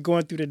whatever you're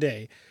going through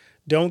today,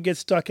 don't get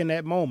stuck in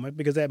that moment,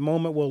 because that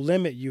moment will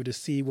limit you to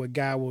see what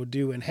God will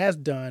do and has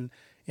done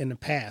in the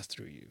past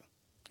through you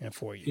and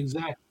for you.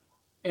 Exactly.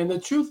 And the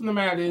truth of the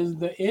matter is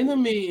the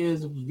enemy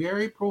is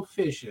very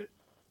proficient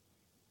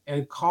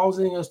and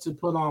causing us to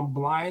put on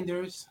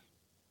blinders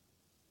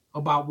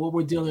about what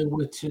we're dealing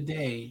with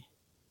today,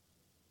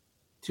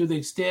 to the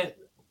extent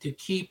to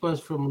keep us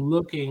from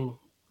looking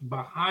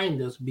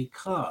behind us,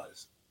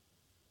 because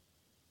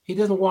he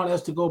doesn't want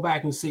us to go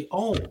back and say,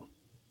 oh,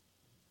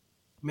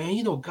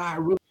 man, God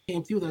really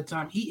came through that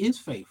time. He is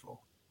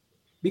faithful.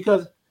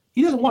 Because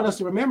he doesn't want us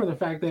to remember the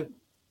fact that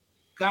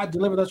God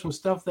delivered us from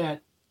stuff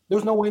that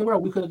there's no way in the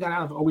world we could have got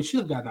out of it, or we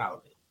should have gotten out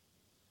of it.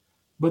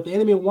 But the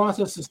enemy wants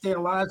us to stay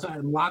alive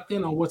and locked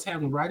in on what's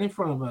happening right in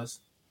front of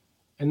us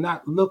and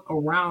not look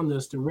around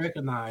us to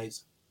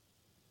recognize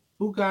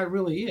who God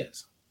really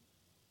is.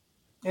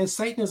 And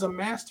Satan is a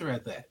master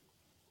at that.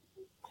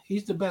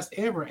 He's the best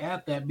ever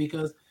at that,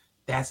 because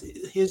that's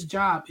his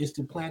job, is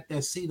to plant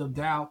that seed of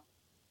doubt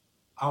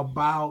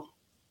about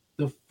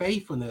the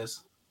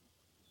faithfulness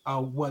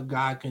of what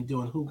God can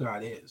do and who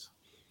God is.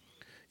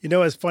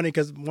 It's funny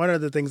because one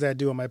of the things I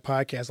do on my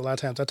podcast, a lot of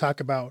times I talk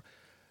about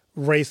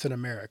race in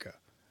America.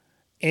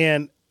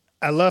 And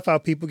I love how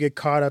people get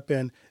caught up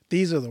in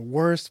these are the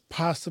worst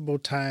possible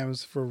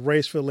times for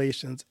race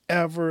relations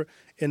ever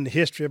in the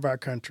history of our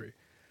country.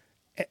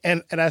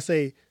 And I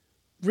say,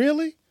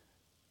 really?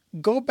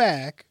 Go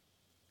back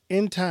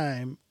in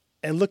time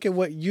and look at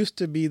what used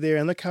to be there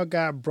and look how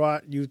God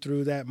brought you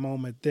through that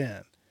moment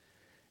then.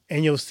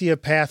 And you'll see a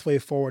pathway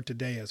forward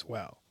today as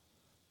well.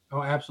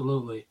 Oh,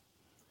 absolutely.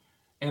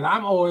 And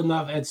I'm old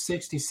enough at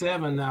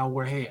 67 now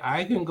where, hey,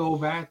 I can go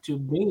back to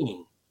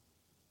being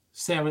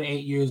 7,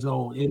 8 years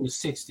old in the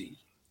 60s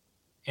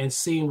and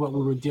seeing what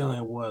we were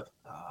dealing with.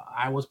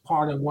 I was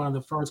part of one of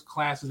the first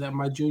classes at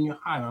my junior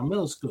high or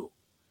middle school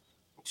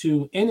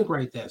to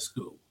integrate that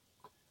school.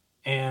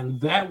 And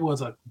that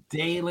was a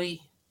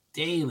daily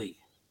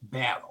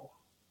battle.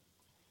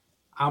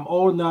 I'm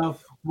old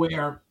enough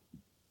where,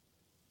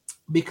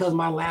 because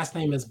my last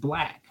name is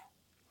Black,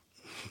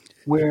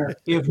 where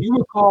if you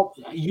recall,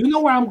 you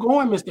know where I'm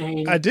going, Mr.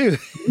 Haney. I do.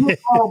 You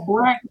recall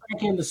Black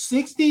back in the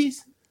 60s?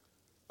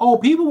 Oh,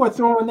 people were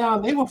throwing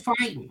down. They were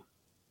fighting.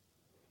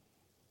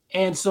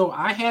 And so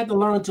I had to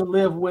learn to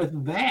live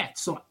with that.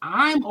 So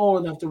I'm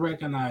old enough to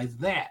recognize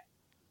that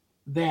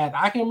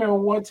I can remember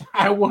one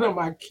time one of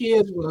my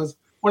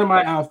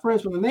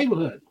friends from the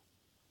neighborhood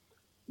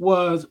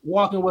was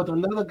walking with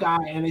another guy,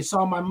 and they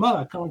saw my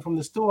mother coming from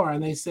the store,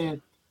 and they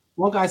said,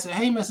 one guy said,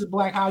 "Hey, Mrs.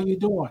 Black, how you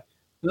doing?"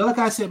 The other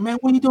guy said, "Man,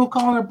 what are you doing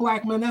calling her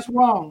Black, man? That's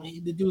wrong."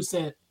 The dude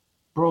said,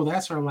 "Bro,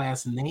 that's her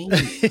last name."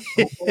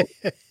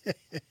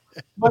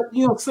 But,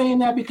 saying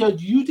that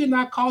because you did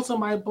not call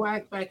somebody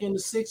Black back in the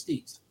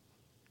 60s.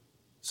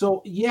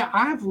 So, yeah,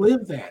 I've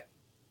lived that.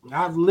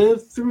 I've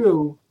lived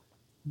through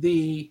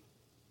the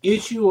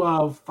issue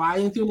of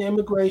fighting through the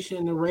immigration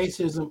and the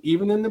racism,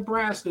 even in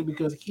Nebraska,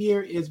 because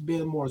here it's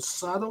been more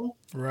subtle,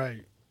 right,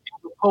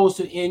 as opposed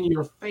to in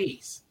your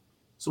face.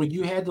 So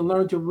you had to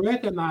learn to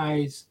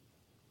recognize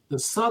the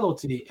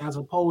subtlety as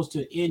opposed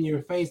to in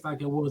your face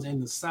like it was in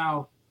the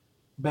South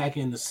back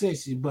in the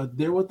 60s. But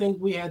there were things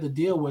we had to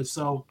deal with.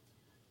 So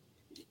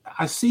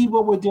I see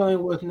what we're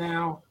dealing with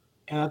now,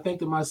 and I think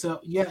to myself,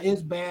 yeah,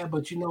 it's bad,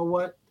 but you know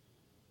what?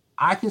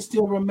 I can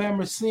still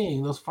remember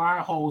seeing those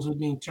fire hoses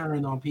being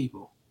turned on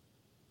people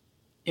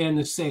in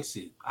the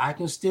 60s. I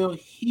can still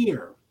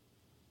hear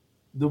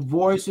the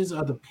voices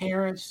of the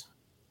parents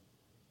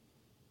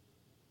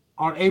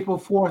on April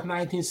 4th,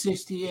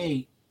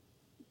 1968,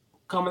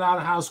 coming out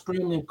of the house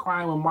screaming and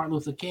crying when Martin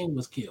Luther King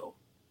was killed.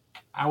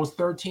 I was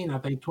 13, I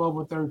think 12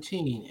 or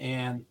 13,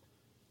 and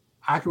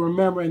I can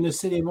remember in the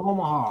city of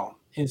Omaha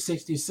in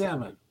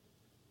 67,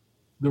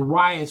 the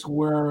riots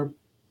where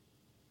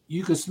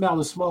you could smell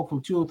the smoke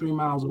from 2 or 3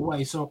 miles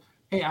away. So,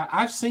 hey,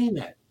 I've seen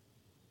that.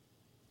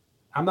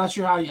 I'm not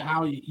sure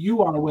how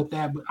you are with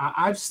that, but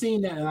I've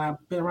seen that, and I've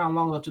been around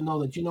long enough to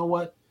know that, you know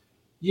what?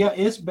 Yeah,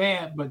 it's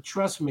bad, but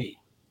trust me,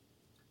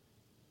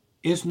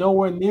 it's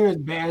nowhere near as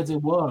bad as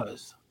it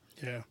was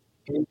in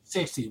the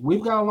 60s.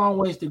 We've got a long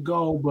ways to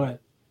go,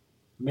 but,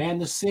 man,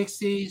 the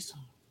 60s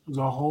was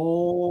a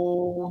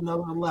whole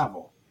nother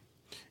level.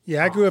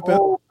 Yeah, I grew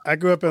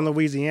up in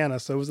Louisiana,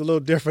 so it was a little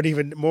different,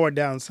 even more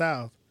down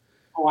south.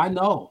 Oh, I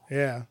know.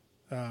 Yeah.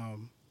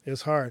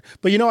 It's hard.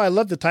 But I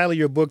love the title of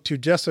your book too,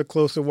 Just a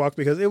Closer Walk,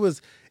 because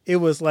it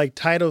was like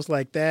titles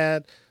like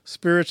that,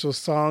 spiritual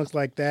songs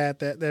like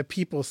that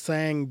people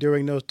sang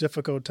during those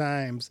difficult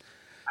times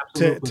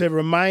to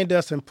remind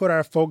us and put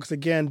our focus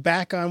again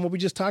back on what we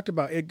just talked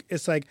about.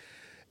 It's like,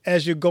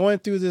 as you're going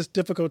through this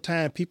difficult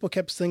time, people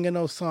kept singing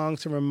those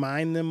songs to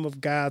remind them of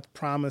God's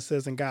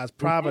promises and God's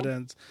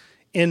providence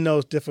in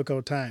those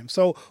difficult times.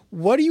 So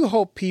what do you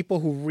hope people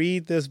who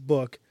read this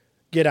book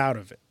get out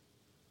of it?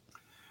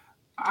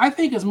 I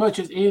think as much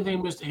as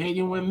anything, Mr.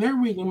 Hayden, when they're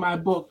reading my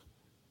book,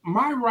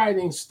 my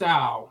writing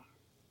style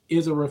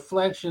is a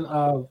reflection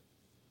of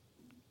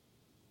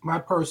my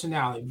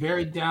personality,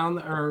 very down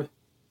to earth,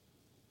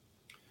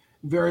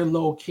 very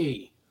low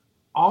key.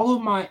 All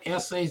of my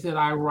essays that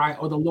I write,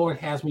 or the Lord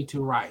has me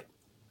to write,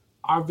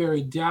 are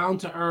very down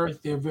to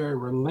earth. They're very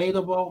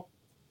relatable,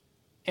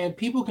 and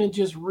people can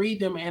just read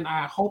them, and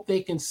I hope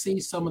they can see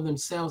some of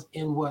themselves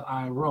in what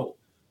I wrote.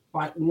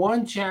 like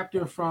one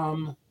chapter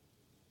from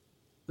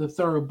the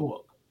third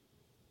book.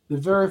 The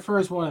very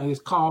first one is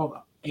called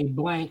A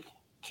Blank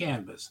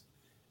Canvas.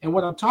 And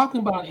what I'm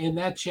talking about in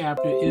that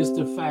chapter is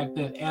the fact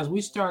that as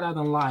we start out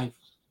in life,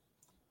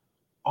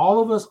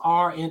 all of us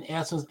are, in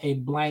essence, a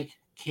blank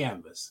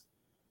canvas.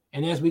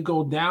 And as we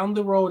go down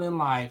the road in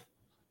life,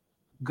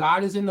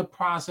 God is in the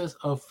process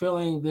of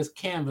filling this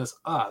canvas,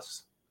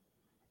 us,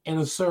 in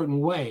a certain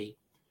way.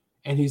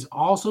 And he's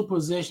also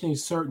positioning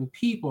certain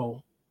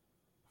people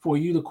for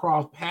you to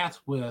cross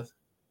paths with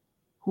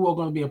who are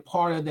going to be a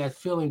part of that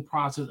filling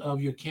process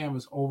of your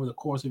canvas over the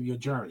course of your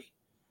journey.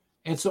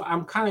 And so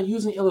I'm kind of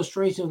using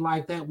illustrations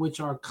like that, which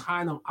are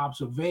kind of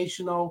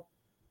observational.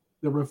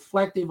 They're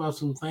reflective of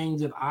some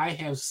things that I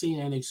have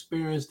seen and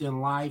experienced in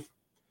life.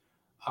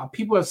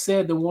 People have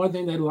said the one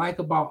thing they like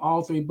about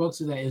all three books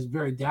is that it's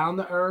very down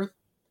to earth.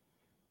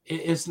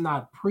 It's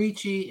not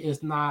preachy.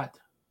 It's not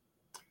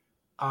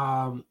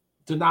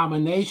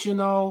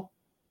denominational.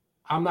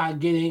 I'm not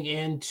getting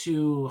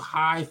into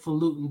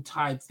highfalutin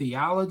type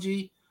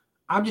theology.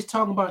 I'm just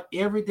talking about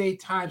everyday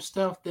type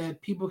stuff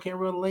that people can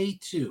relate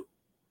to.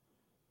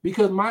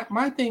 Because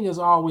my thing has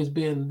always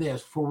been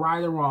this, for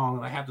right or wrong,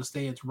 and I have to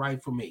say it's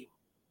right for me.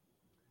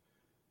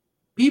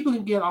 People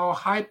can get all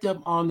hyped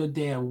up on the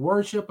day of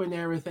worship and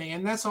everything,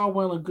 and that's all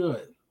well and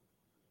good,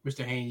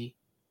 Mr. Haney.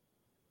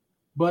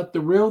 But the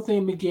real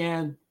thing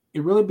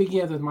really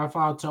begins, as my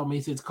father told me,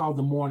 he said it's called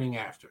the morning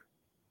after.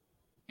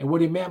 And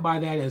what he meant by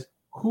that is,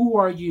 who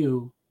are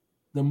you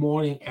the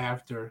morning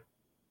after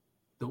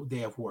the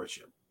day of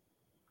worship?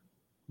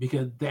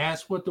 Because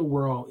that's what the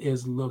world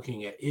is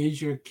looking at.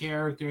 Is your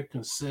character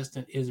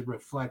consistent? Is it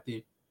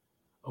reflective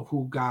of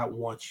who God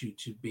wants you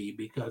to be?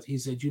 Because he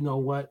said, you know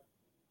what?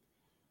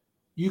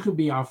 You can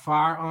be on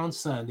fire on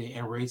Sunday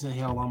and raising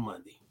hell on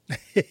Monday.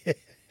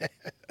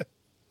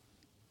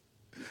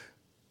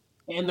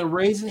 And the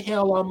raising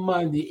hell on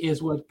Monday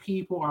is what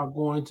people are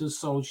going to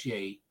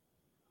associate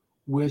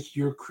with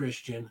your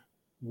Christian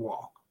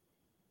walk.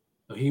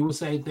 So he would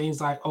say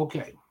things like,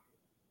 okay,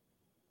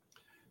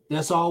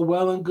 that's all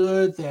well and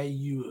good that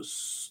you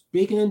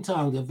speaking in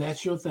tongues, if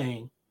that's your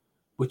thing,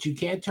 but you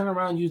can't turn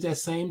around and use that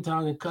same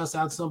tongue and cuss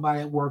out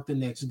somebody at work the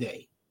next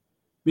day.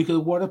 Because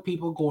what are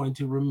people going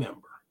to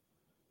remember?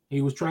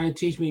 He was trying to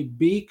teach me,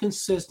 be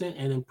consistent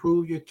and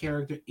improve your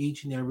character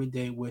each and every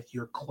day with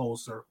your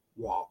closer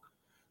walk.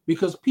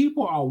 Because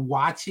people are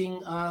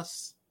watching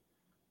us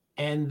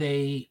and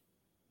they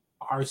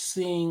are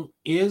seeing,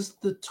 is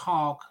the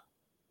talk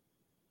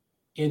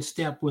in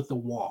step with the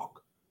walk?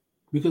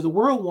 Because the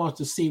world wants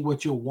to see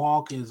what your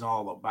walk is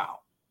all about.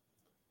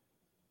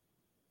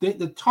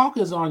 The talk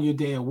is on your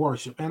day of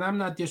worship, and I'm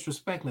not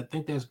disrespecting. I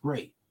think that's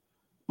great.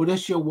 But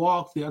it's your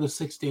walk the other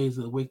 6 days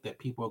of the week that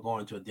people are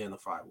going to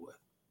identify with.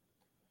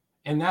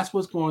 And that's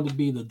what's going to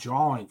be the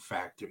drawing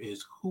factor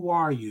is, who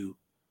are you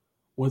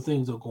when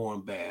things are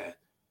going bad?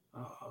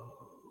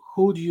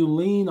 Who do you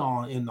lean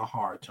on in the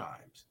hard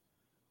times?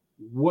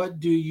 What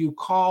do you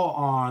call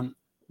on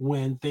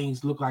when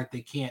things look like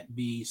they can't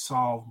be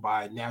solved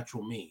by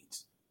natural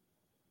means?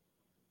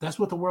 That's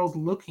what the world's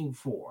looking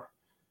for.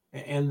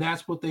 And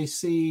that's what they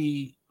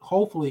see,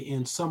 hopefully,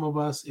 in some of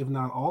us, if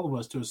not all of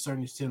us, to a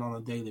certain extent on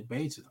a daily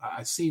basis.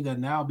 I see that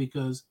now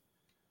because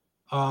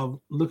of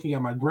looking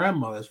at my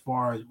grandmother, as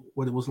far as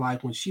what it was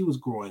like when she was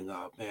growing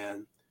up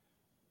and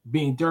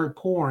being dirt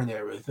poor and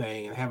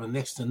everything and having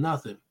next to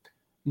nothing.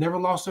 Never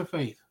lost her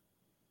faith.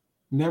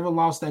 Never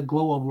lost that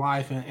glow of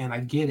life. And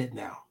I get it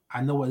now.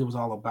 I know what it was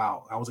all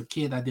about. I was a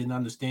kid, I didn't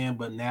understand,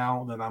 but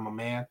now that I'm a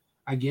man,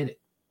 I get it.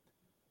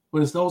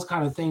 But it's those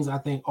kind of things, I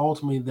think,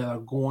 ultimately that are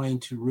going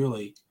to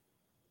really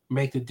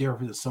make the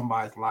difference in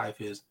somebody's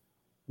life is,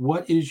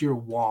 what is your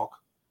walk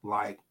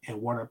like and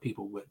what are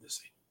people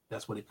witnessing?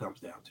 That's what it comes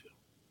down to.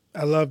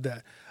 I love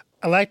that.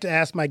 I like to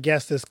ask my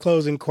guests this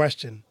closing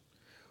question.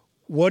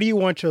 What do you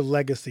want your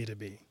legacy to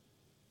be?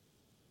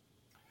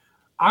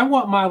 I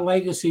want my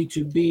legacy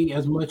to be,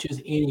 as much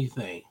as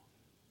anything,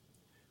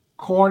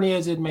 corny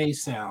as it may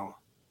sound,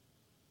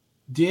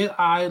 did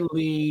I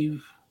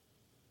leave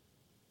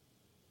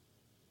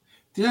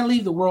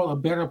the world a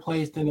better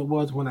place than it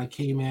was when I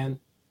came in?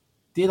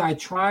 Did I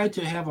try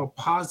to have a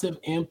positive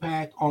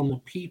impact on the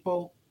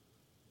people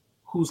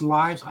whose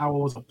lives I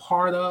was a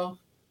part of?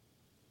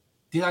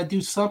 Did I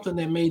do something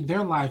that made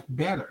their life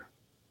better?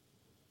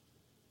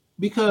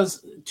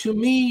 Because to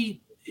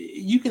me,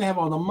 you can have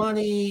all the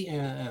money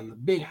and the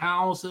big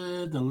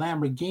houses and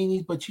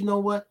Lamborghinis, but you know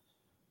what?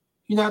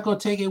 You're not going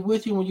to take it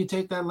with you when you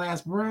take that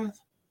last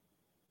breath.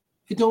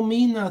 It don't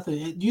mean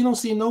nothing. You don't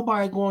see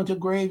nobody going to a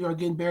graveyard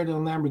getting buried in a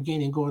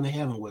Lamborghini and going to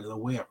heaven with it or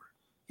wherever.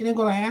 It ain't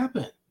going to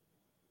happen.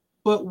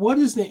 But what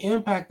is the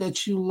impact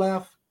that you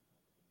left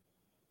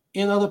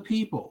in other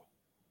people?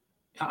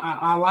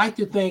 I like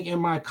to think in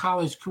my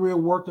college career,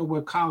 working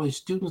with college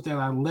students, that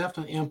I left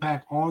an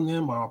impact on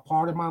them or a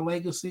part of my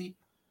legacy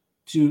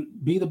to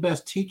be the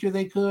best teacher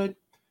they could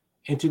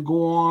and to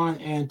go on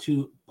and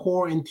to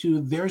pour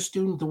into their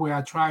students the way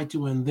I tried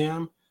to in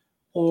them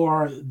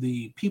or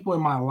the people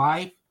in my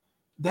life.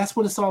 That's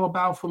what it's all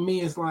about for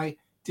me. It's like,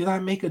 did I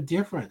make a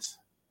difference?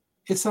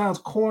 It sounds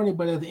corny,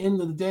 but at the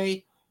end of the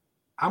day,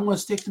 I'm going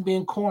to stick to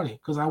being corny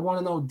because I want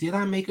to know, did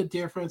I make a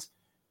difference?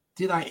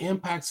 Did I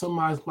impact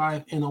somebody's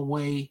life in a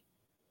way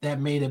that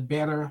made it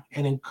better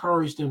and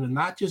encourage them to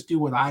not just do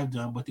what I've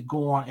done, but to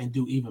go on and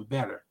do even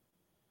better?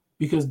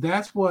 Because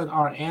that's what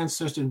our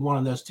ancestors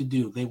wanted us to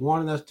do. They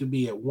wanted us to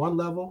be at one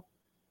level,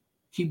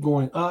 keep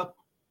going up,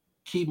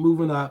 keep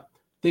moving up.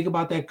 Think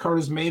about that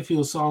Curtis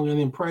Mayfield song and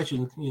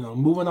Impression,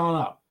 moving on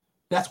up.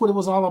 That's what it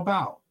was all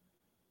about.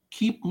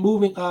 Keep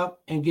moving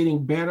up and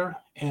getting better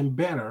and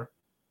better,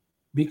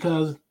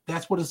 because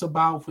that's what it's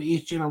about for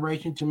each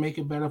generation, to make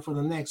it better for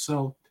the next.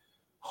 So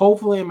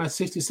hopefully in my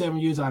 67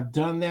 years, I've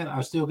done that.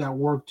 I've still got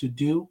work to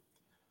do.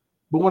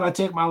 But when I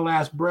take my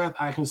last breath,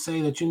 I can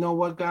say that, you know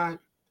what, God?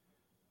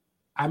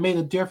 I made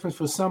a difference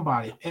for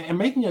somebody. And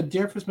making a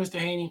difference, Mr.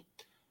 Haney,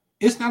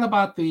 it's not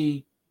about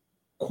the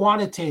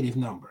quantitative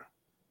number.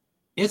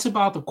 It's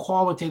about the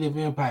qualitative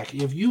impact.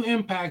 If you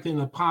impact in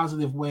a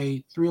positive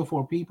way 3 or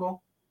 4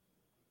 people,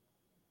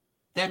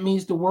 that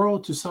means the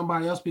world to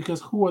somebody else,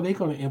 because who are they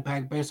going to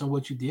impact based on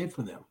what you did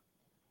for them?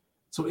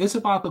 So it's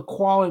about the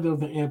quality of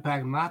the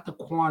impact, not the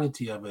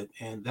quantity of it.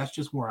 And that's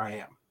just where I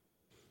am.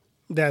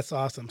 That's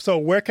awesome. So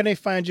where can they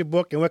find your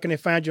book and where can they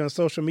find you on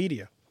social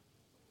media?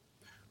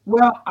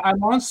 Well,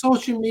 I'm on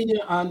social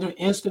media under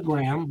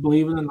Instagram,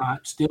 believe it or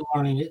not, still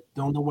learning it.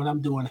 Don't know what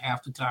I'm doing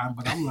half the time,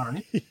 but I'm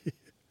learning.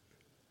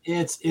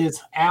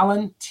 It's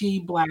Alan T.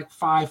 Black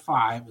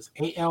 55. It's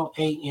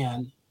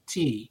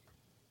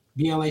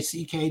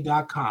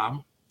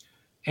ALANTBlack.com.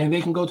 And they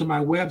can go to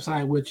my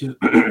website, which is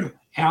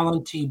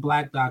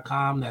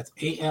alantblack.com. That's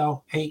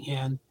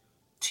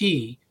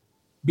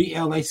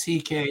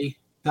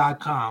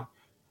ALANTBlack.com.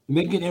 And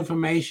they get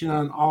information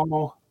on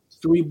all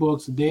 3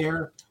 books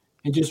there,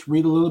 and just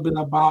read a little bit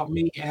about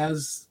me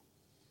as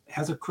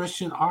a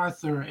Christian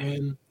author.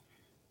 And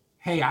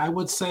hey, I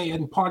would say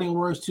in parting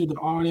words to the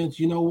audience,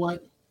 you know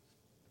what?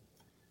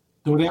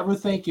 Don't ever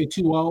think you're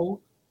too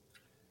old.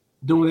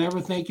 Don't ever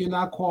think you're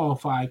not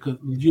qualified, because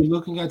you're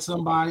looking at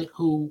somebody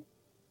who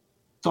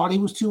thought he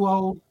was too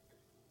old,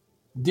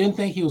 didn't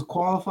think he was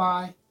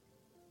qualified,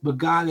 but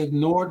God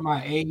ignored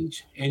my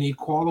age and he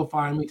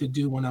qualified me to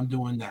do what I'm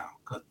doing now.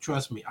 Because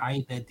trust me, I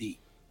ain't that deep.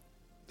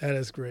 That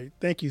is great.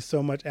 Thank you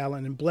so much,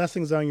 Alan, and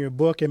blessings on your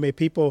book. And may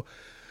people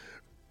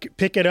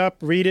pick it up,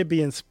 read it,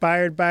 be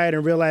inspired by it,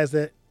 and realize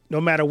that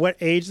no matter what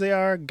age they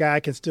are,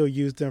 God can still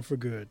use them for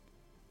good.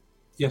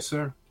 Yes,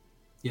 sir.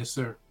 Yes,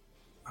 sir.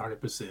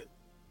 100%.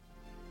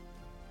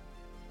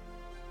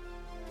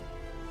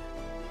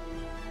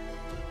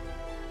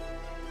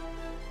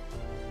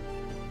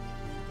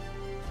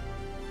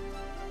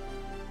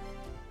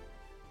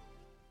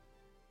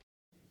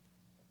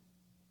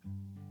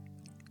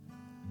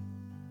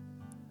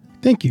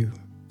 Thank you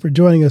for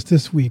joining us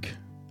this week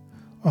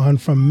on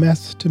From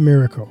Mess to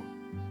Miracle.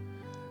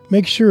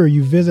 Make sure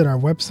you visit our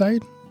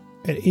website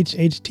at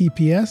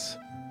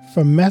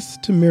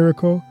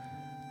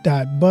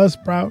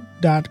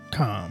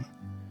https://frommesstomiracle.buzzsprout.com.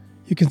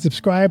 You can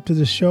subscribe to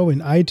the show in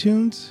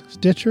iTunes,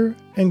 Stitcher,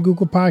 and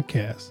Google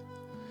Podcasts,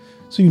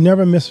 so you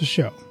never miss a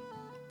show.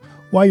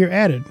 While you're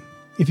at it,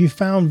 if you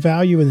found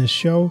value in this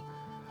show,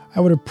 I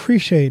would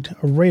appreciate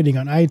a rating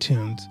on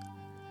iTunes.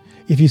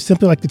 If you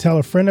simply like to tell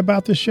a friend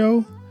about the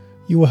show,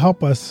 you will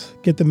help us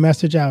get the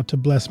message out to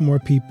bless more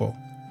people.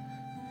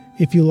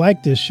 If you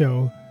like this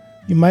show,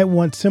 you might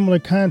want similar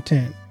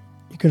content.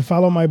 You can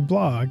follow my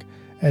blog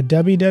at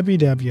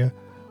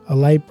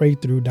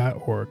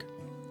www.alightbreakthrough.org.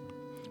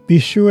 Be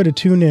sure to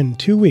tune in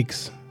 2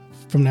 weeks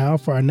from now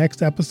for our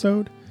next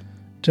episode.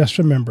 Just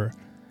remember,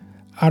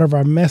 out of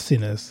our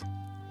messiness,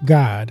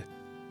 God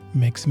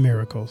makes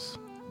miracles.